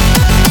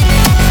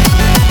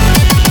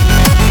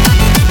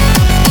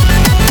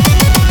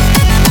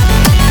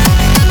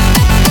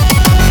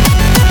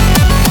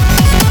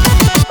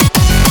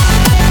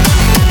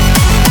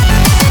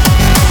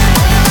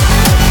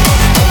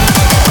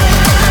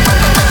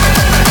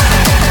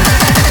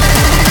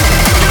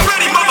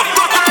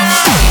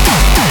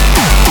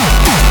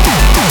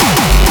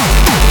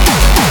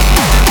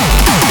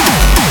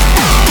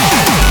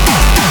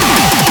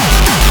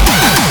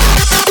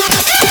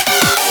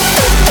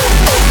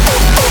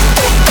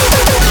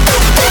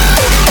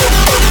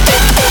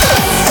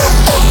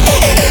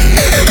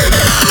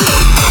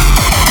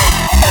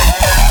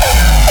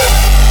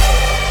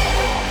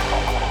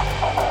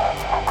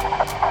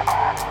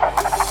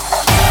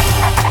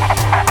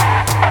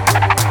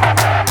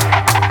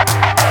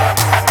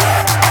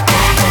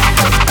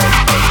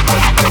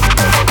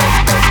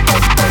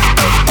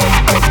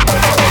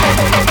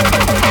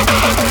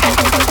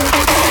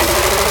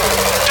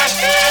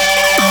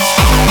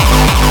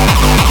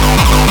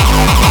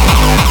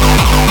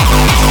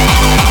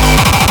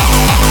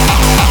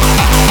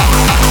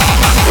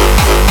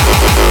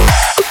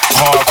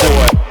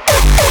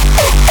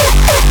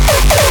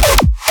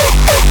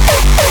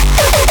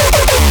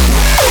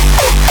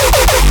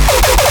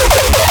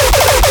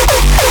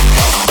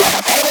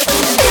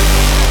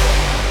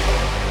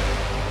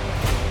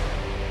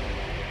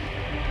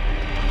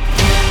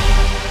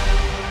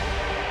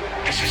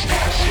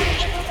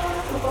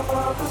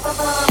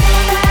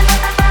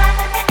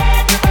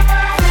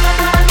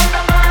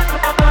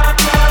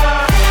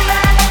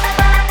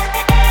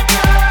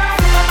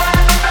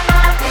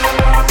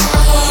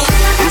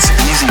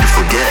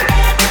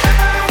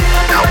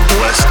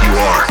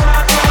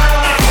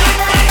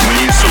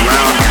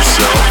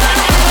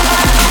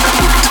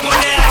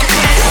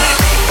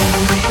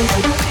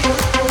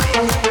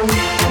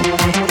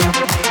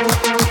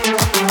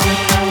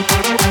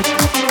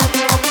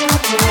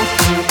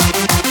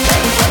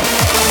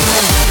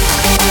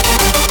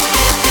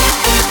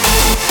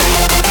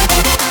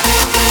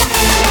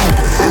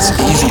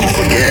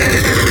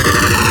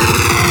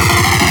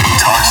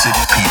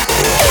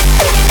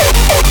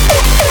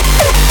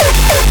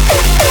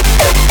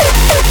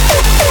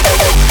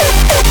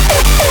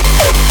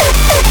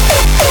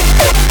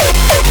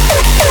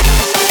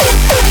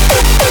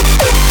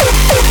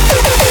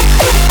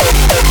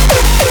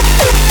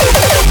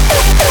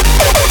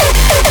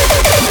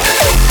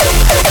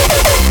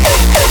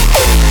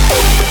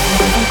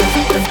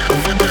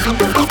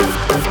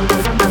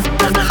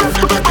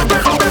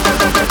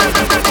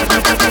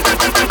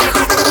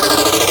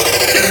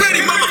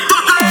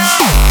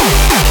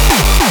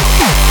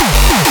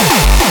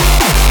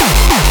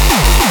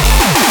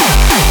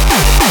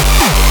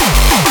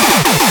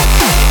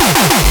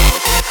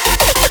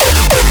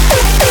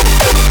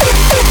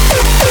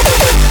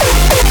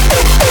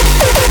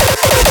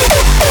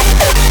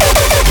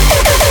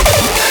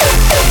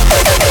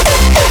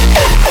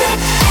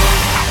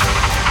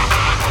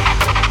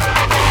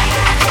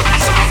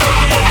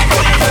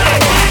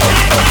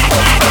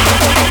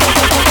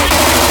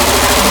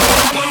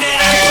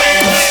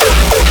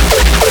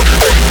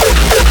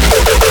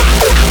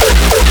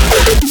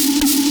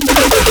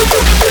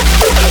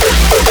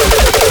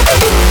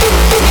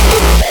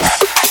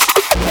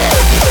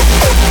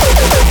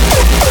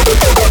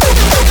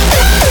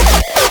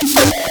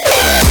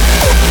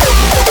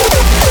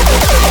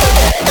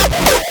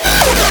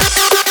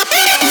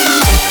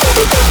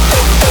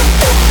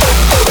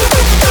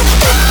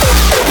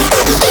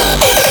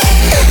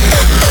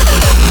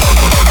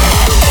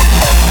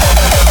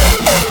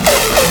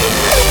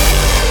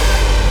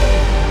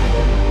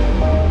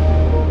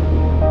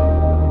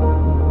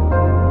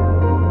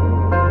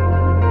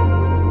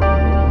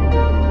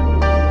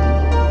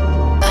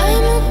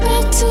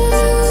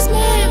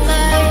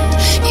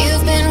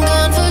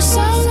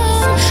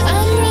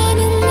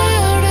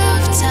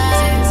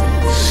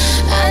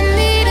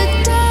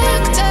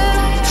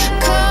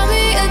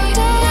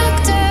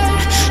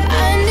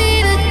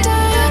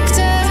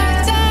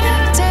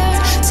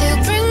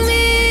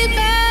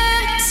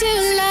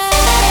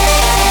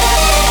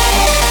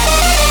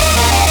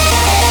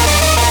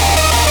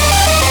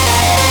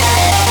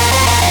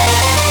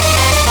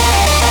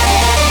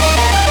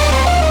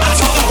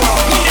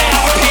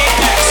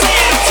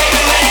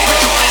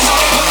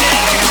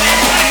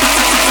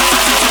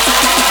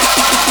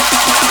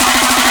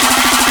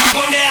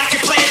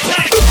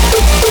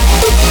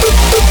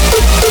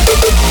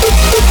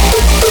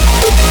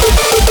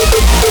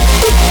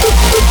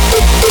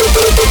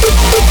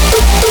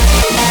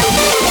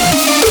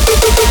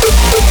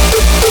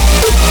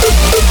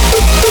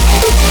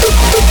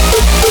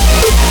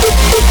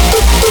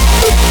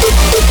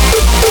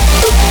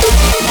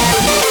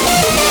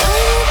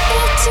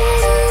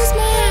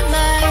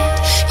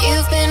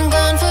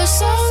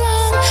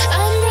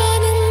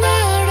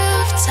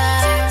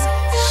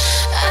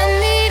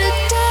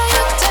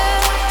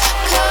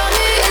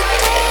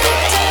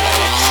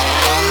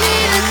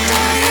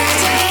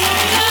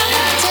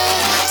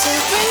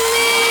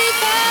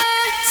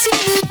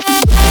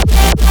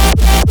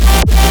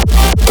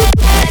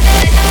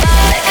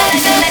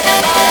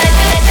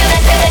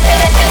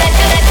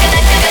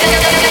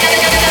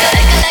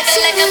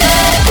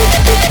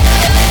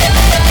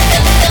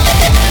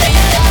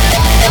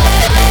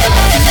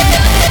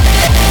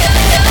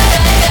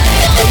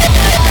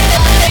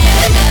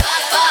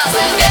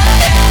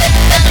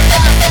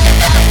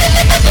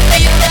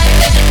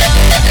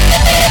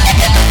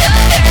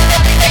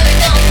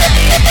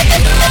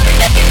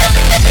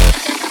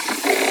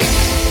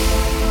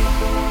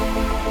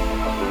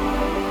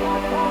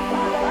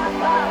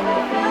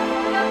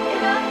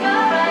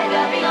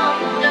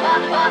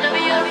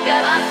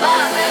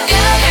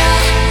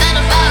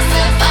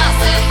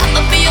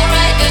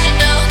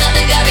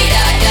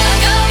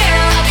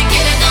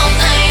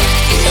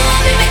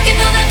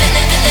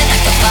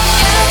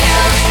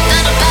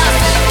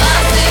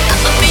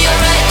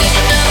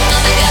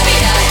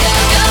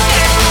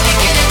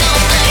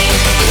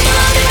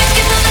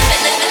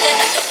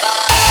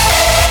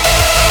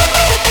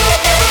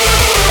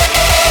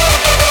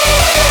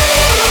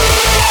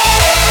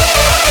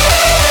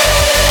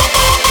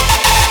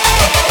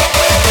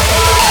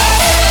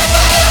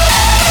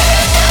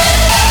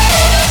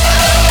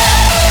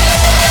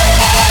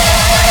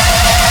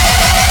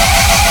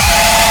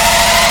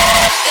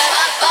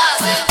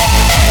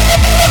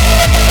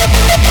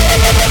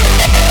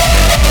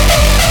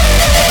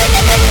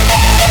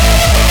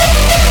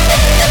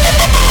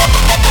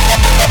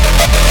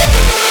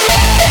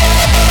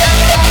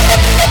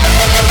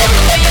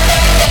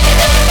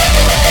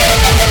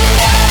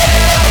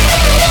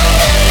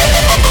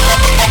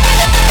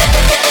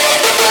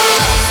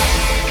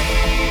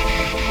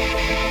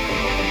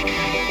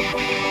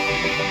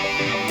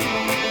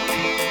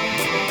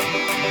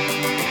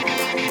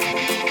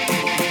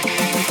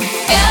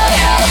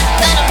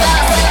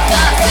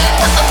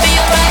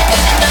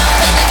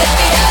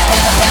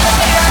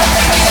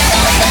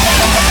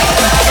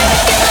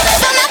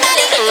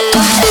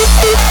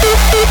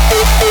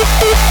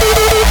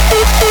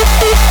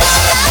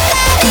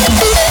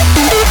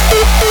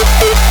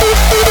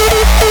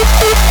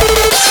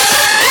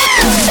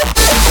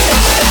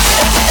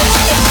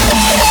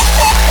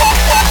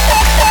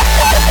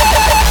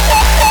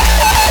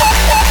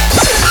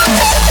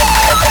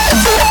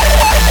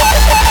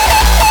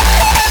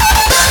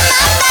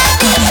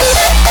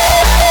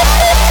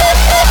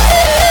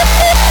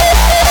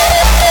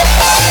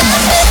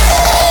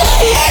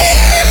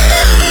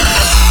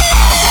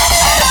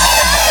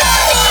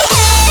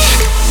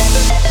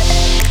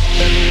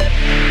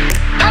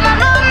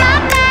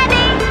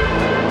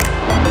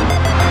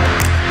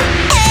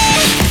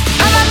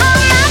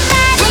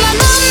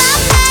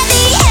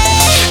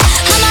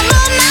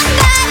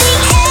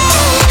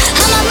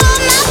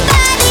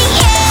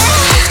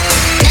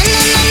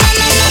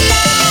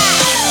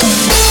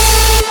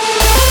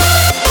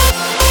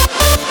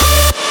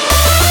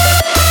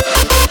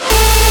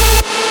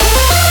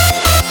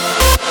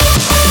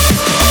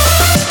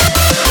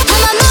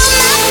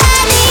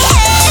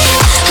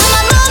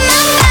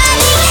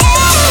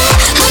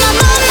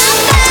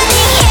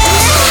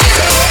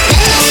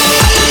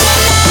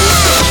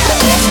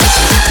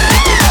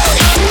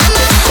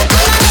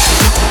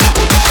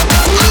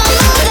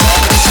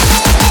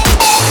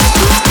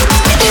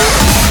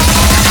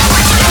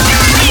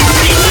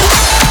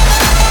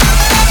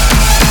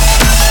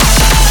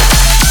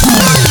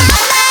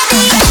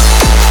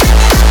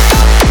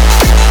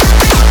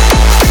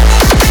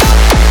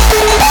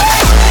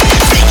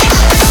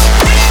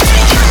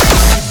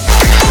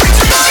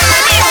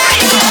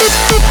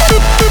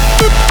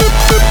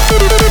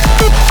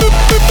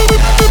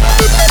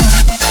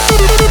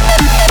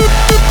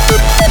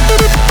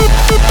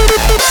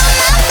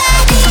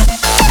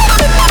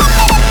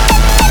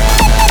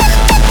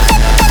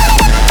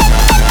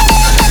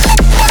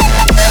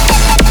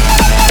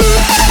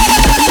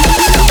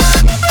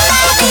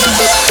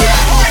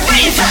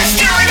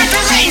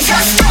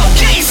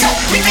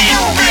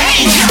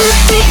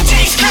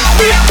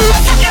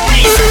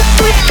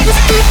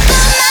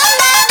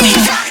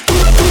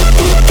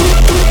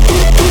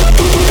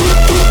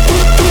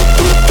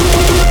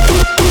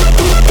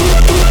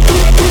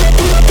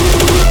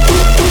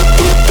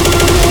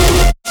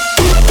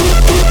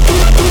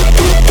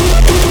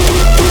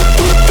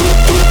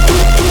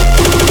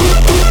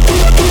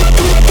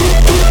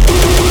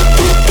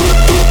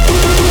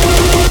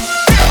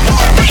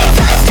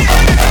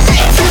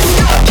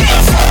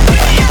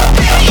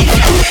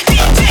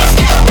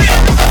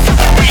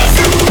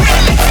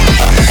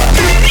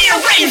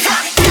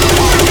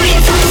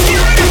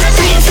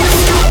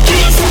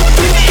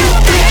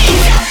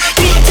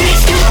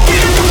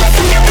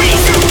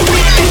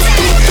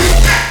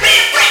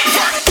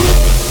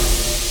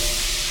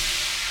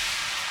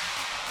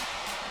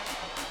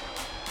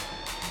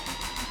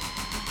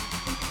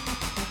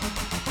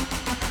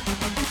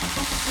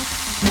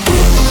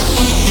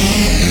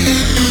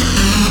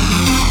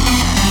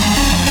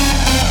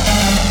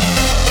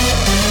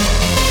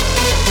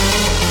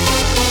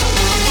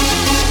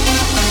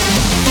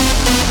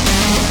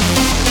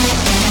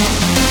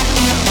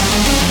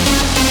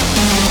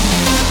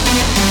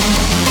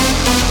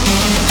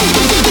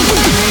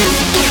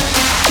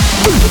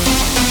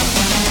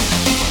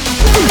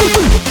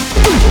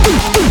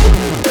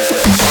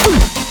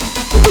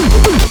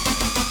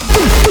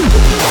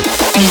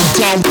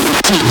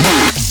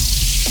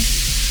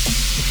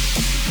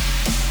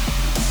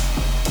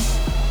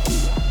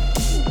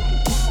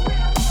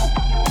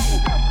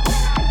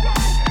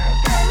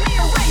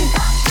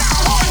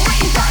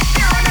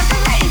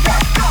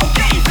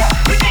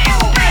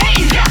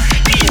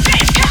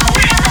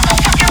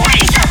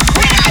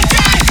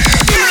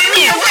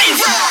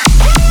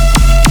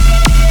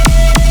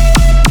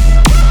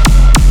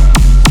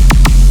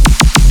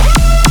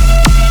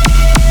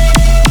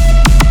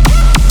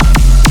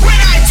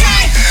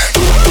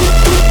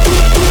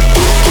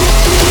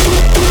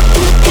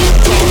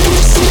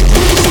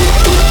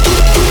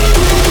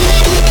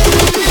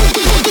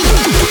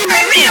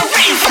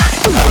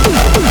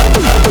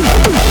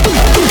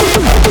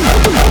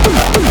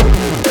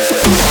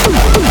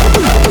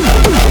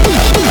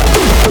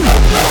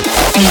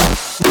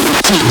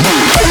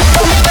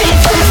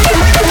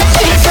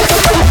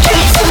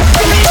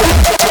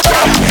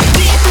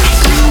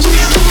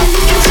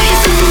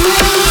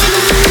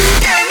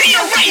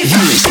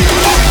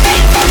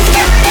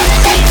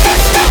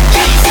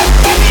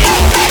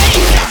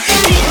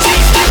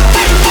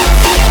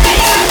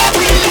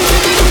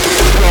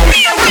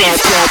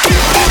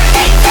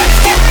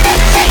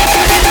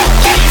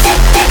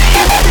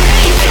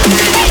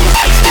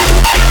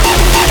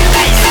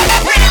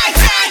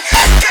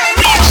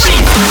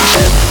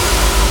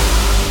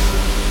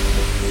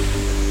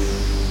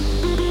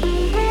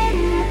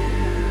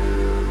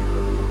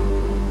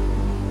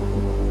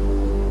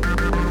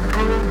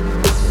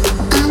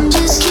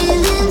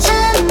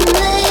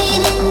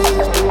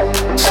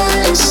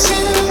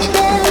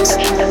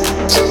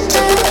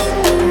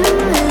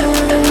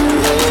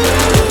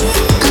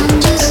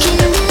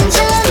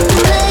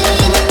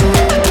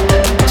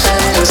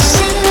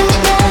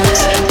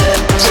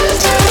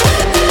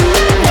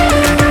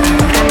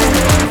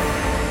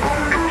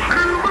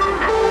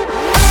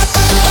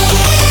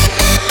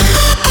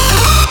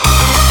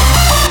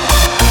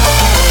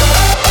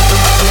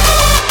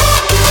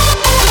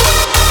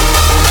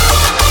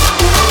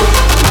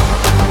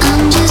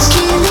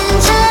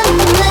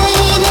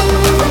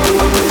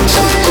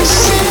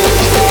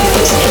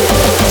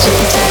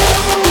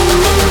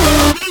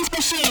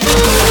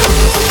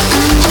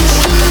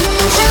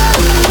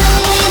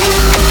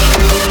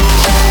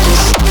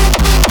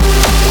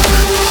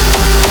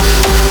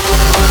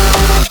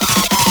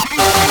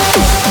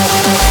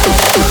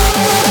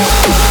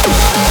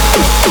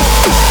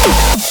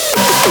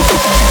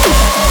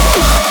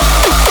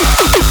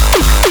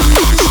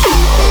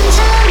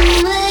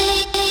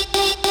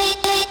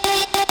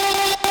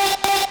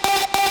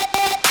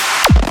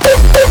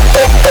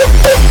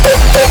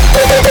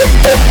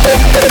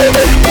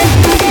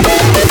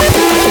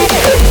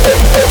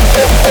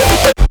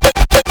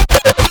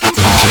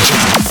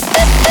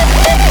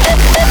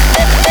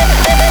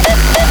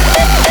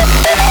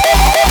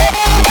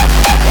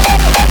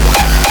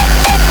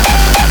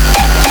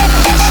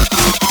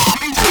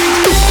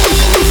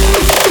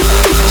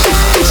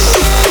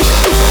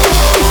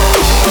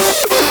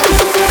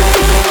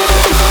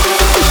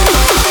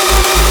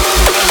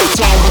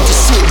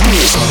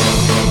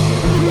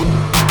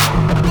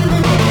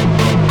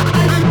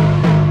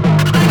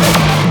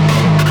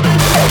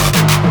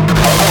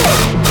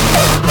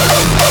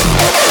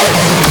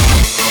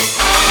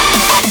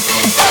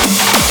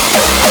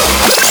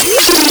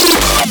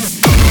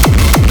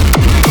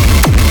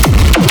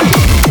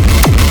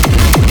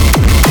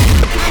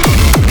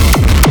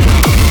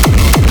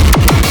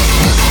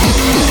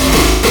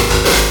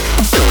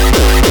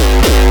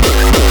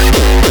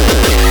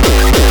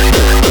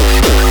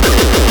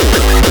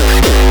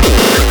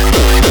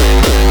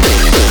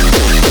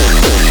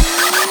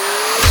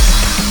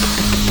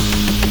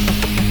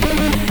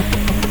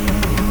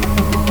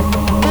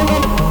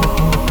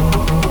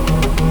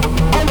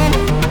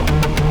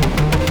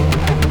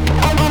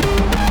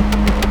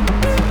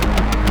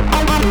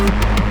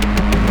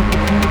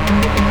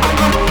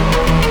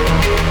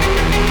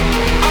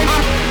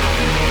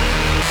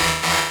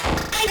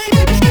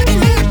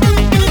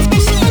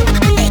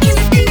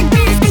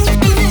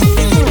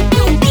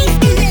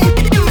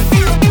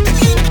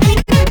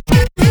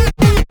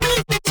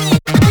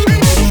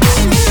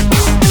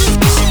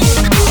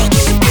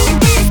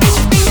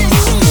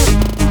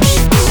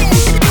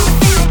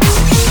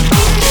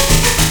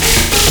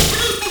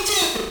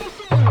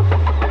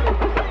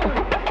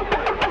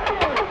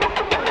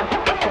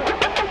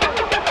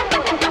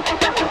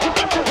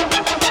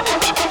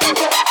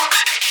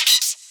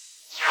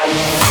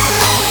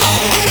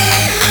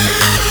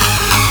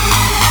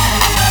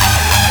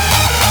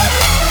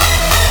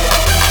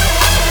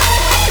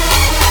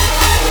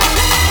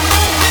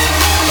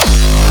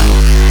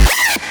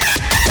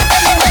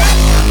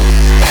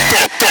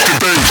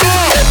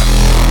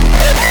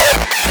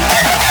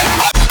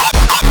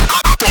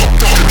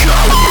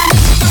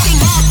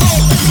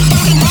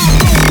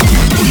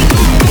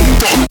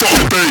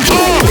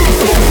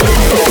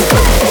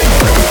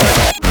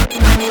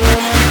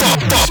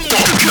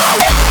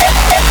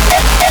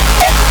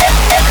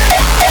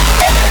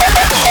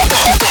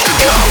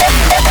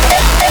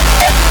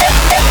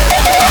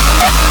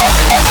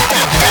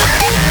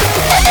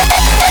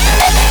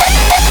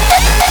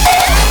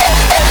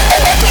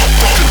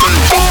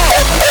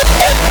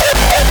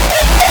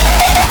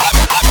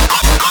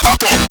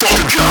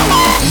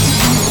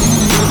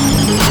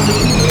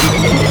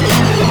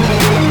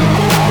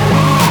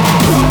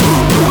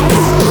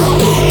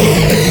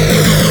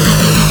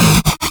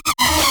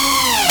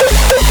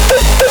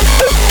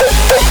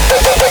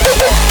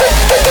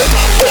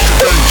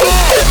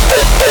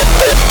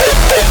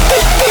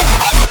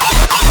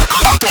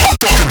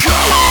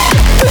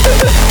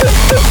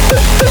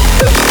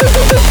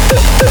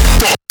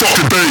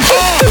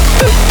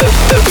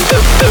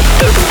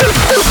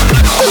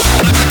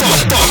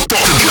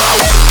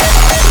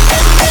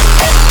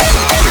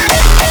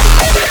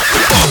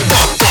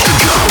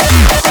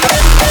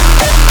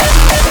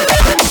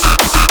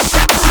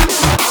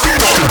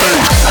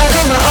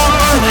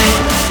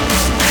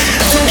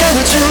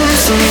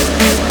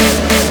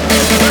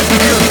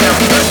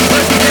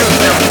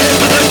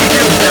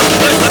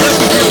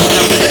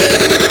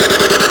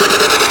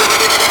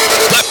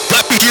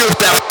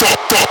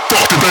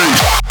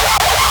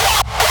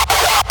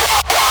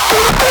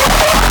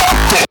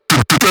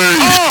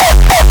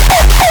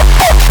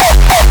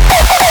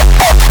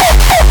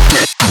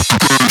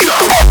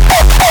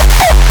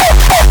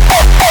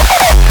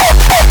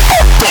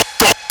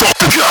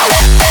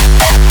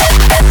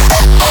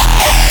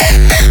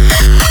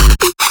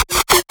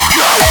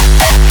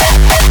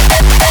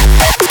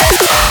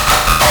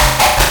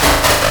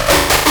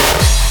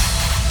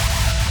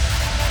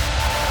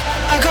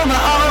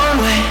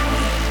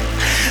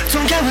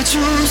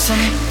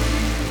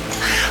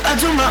 I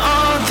do my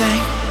own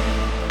thing.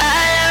 I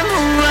am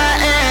who I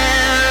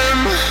am.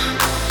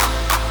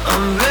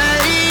 I'm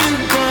ready to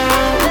go.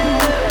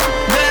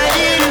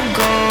 Ready to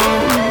go.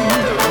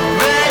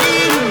 Ready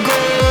to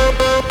go.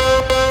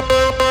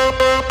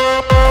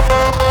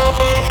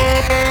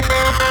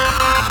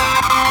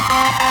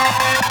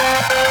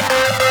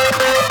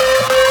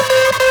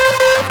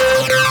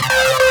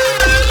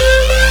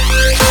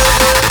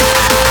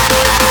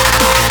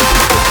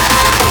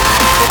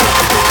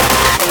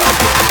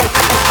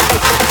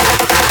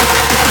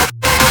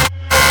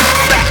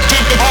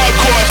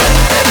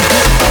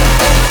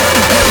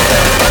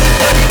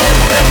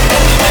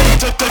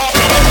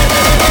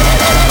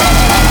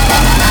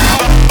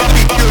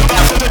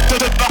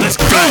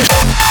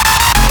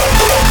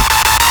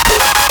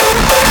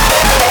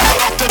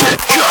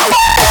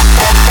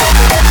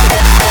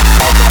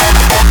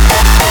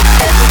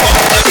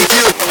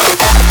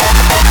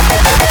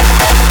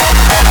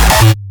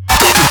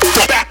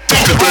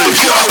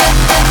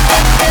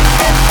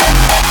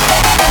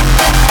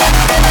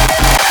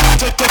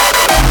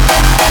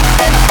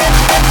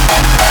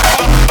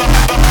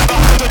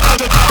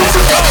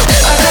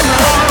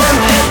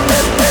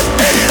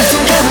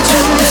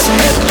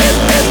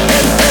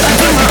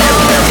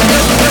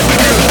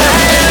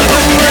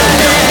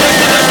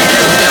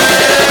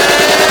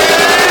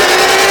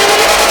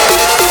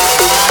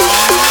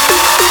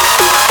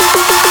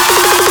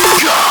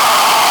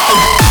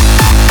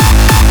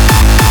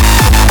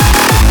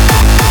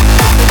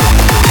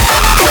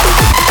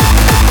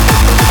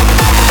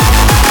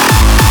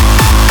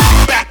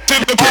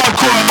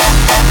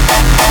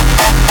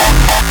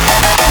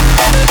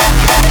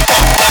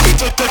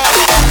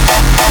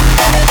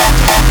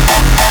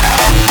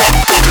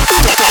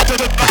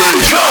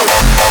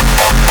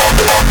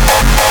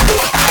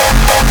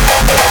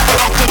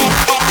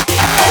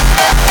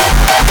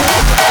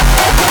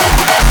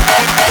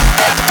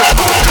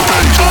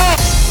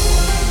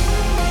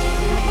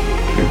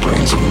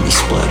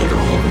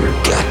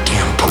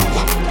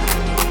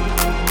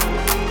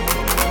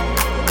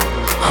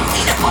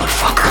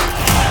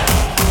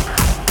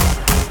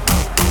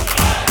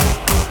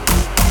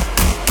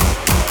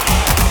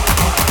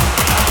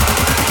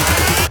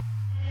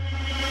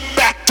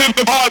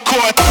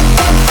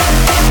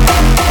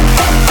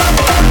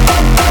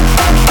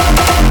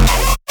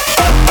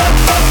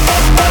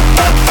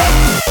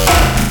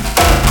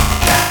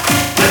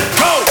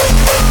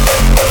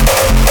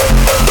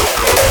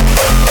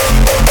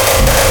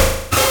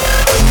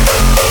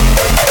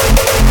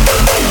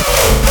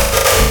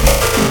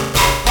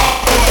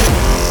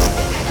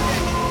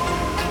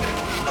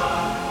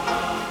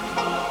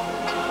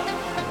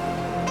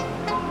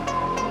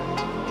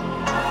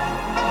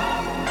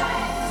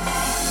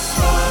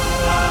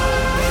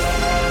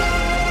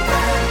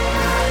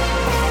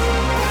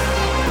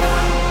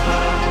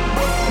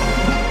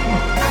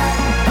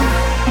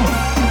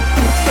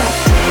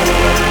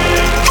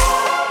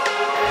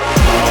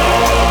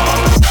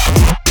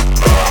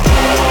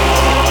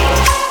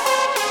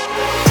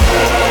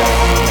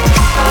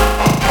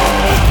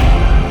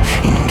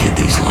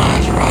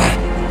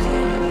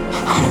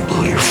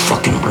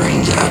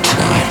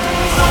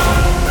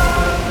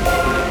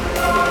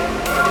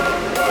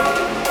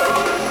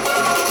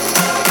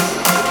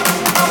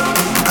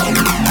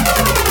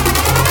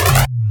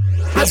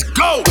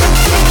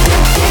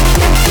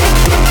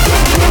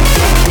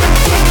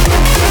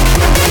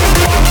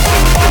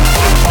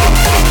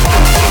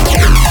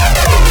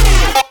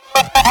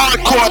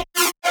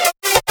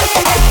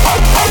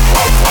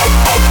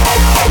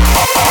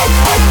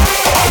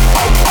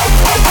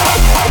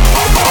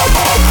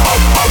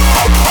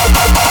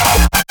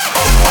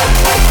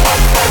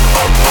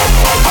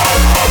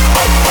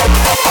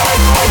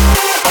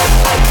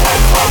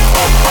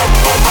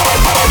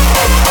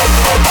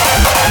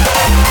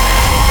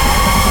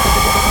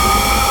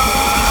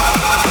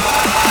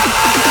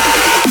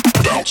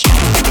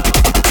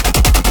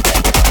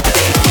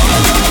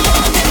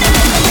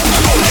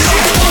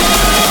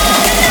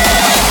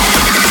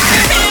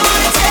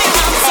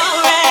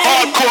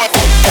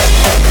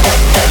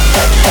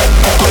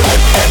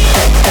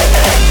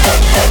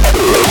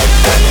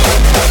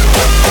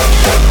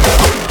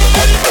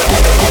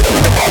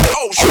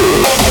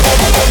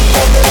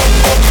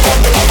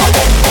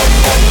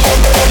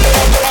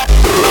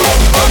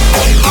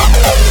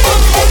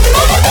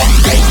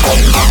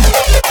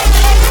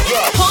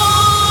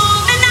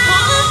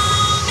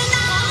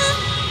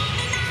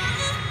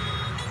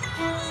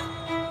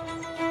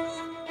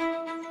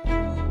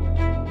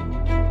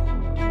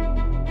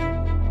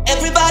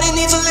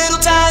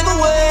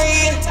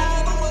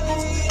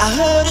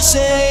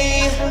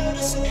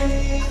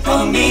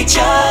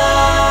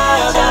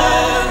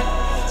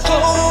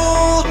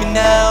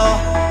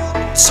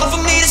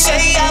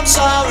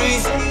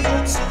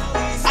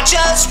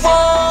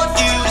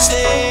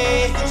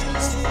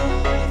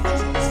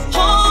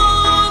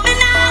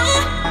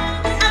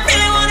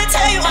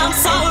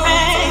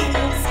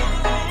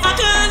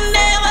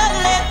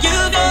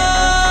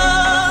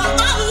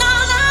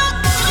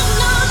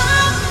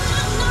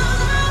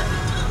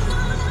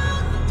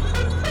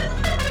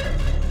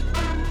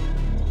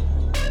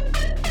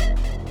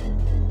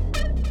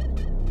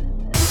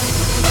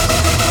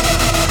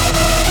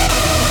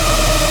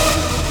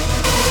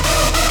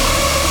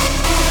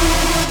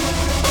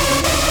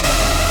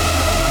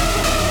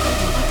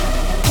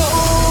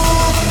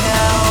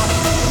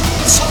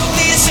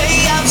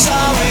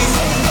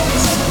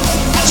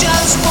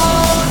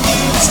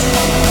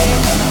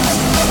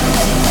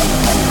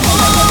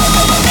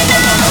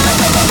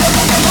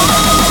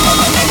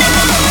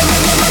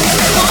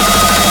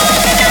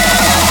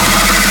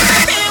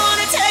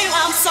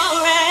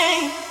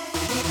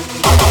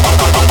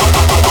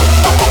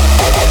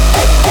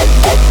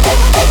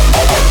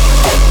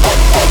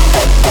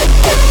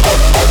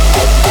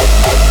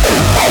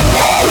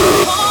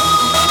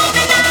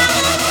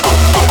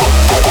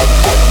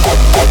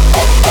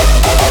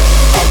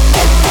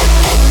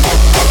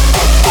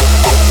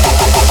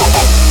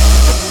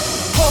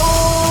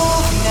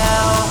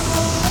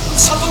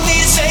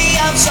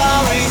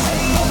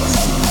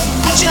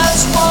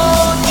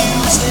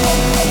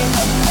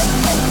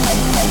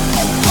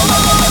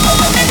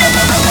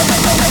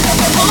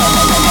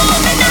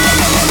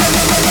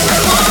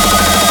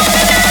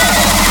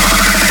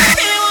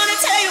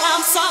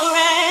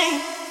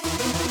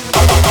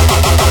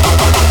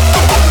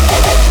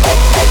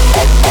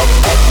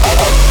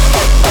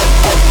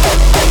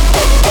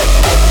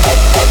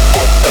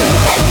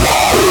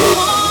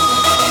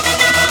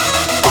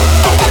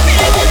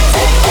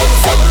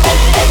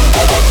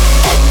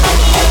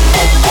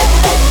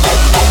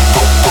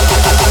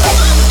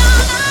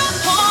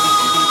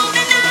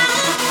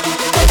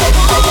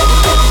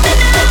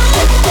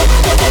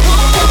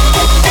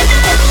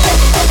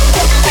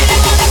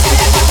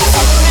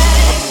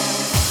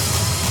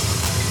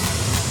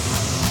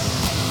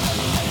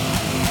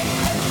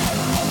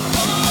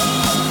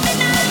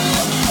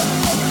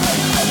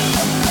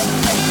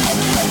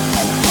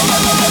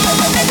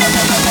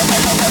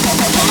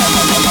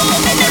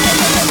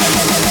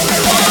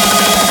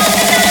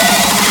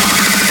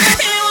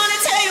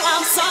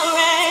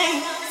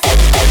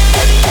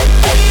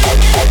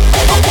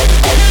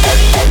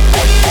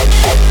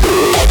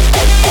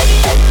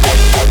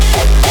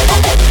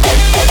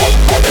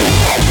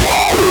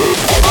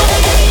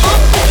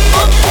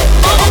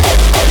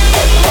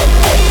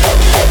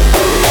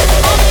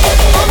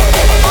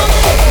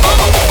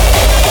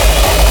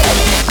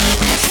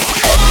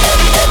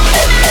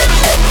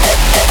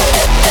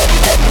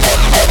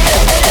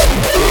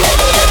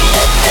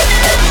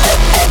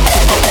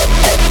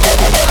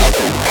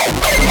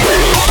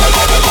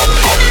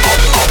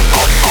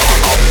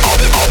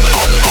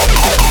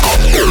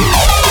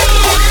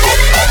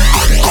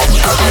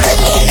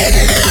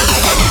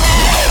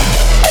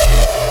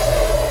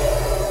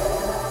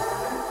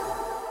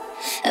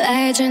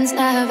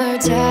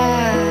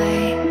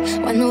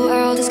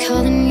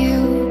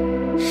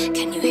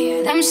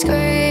 I'm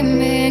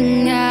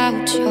screaming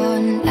out your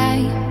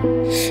name.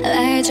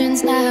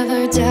 Legends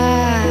never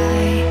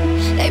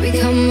die, they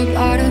become a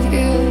part of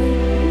you.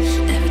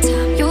 Every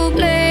time you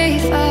play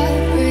for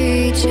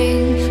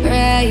reaching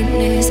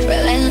greatness,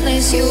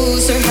 relentless, you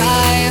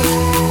survive.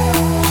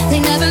 They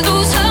never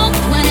lose hope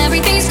when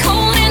everything's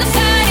cold and the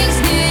fighting's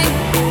near.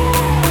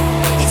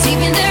 It's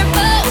even their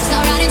boats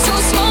not running too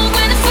smoke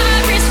when the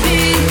fire is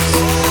big.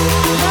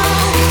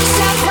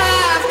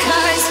 Survive,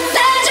 'cause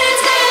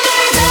legends never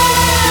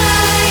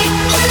die.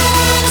 When the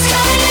world is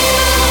calling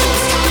you,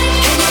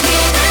 can you be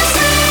the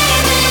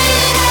same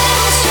in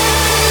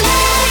ocean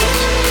light?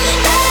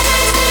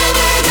 Legends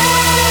never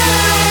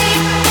die,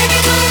 they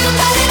become a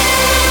part of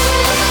you.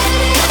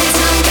 Every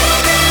time you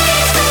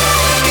breathe for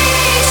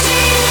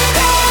reaching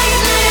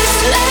greatness,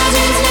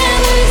 legends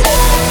never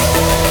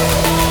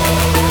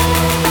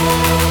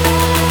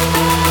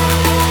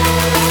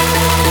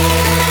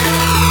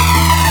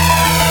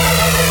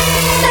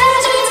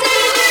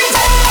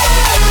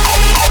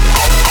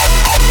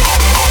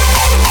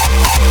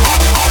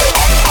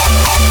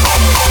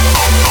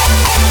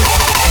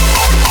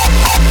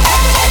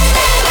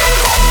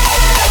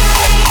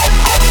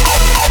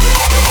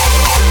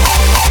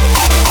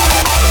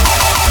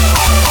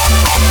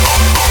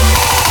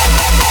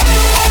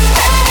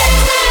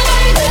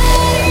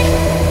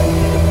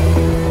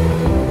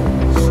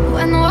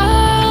when the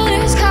world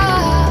is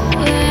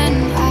calling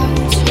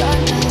out your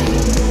name,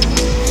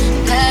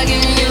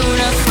 begging you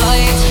to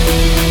fight.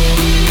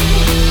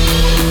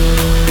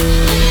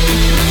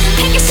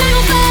 Pick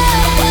yourself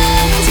up,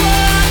 one's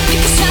world.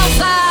 Pick yourself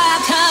up,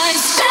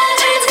 'cause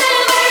legends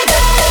never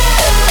die.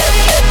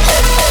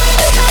 When the world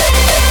is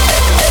calling you,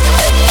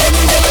 can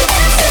you be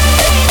the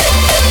same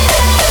in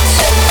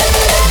ocean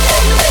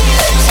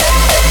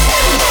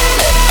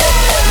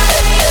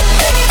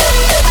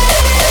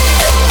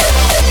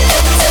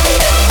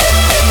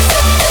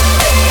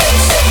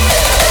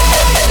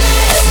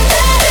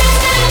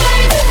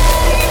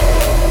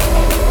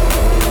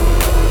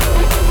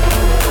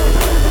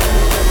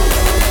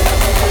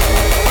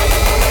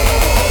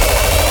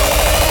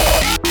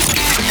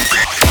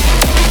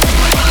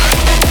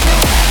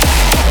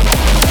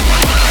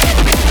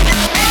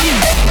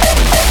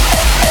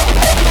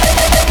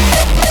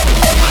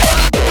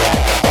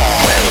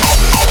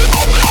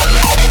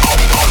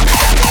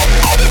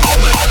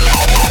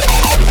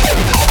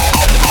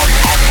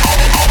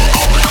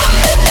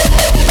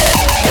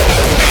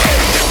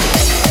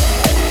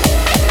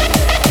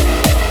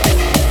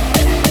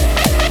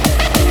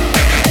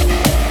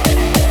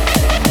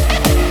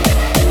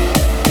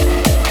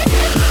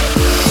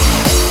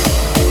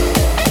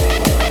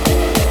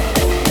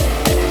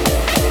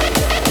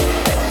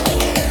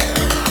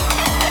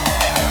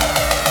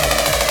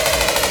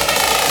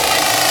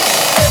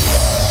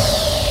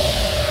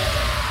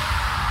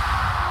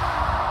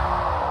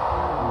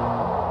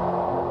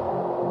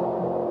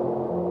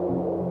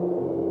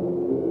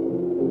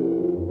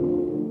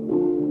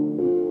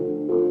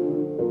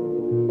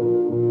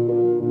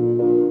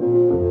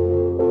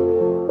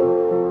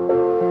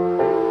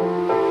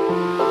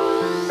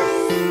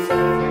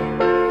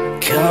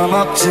Come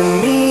up to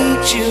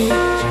meet you,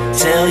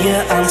 tell you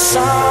I'm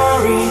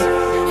sorry.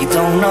 You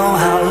don't know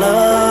how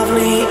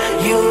lovely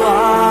you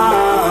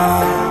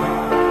are.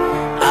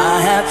 I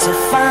had to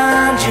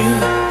find you,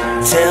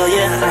 tell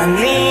you I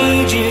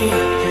need you,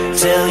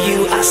 tell you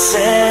I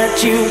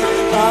set you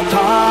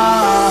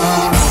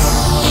apart.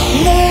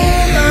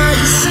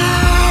 Nobody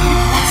said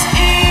it was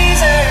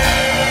easy.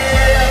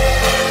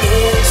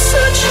 It's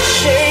such a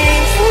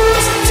shame for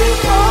us to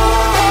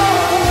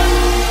part.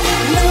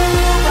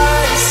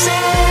 Nobody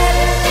said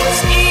it was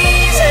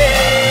easy.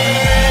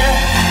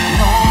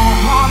 No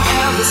one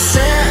ever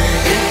said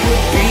it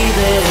would be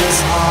this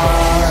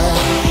hard.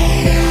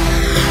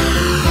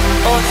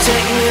 Or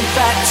take me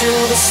back to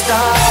the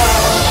start.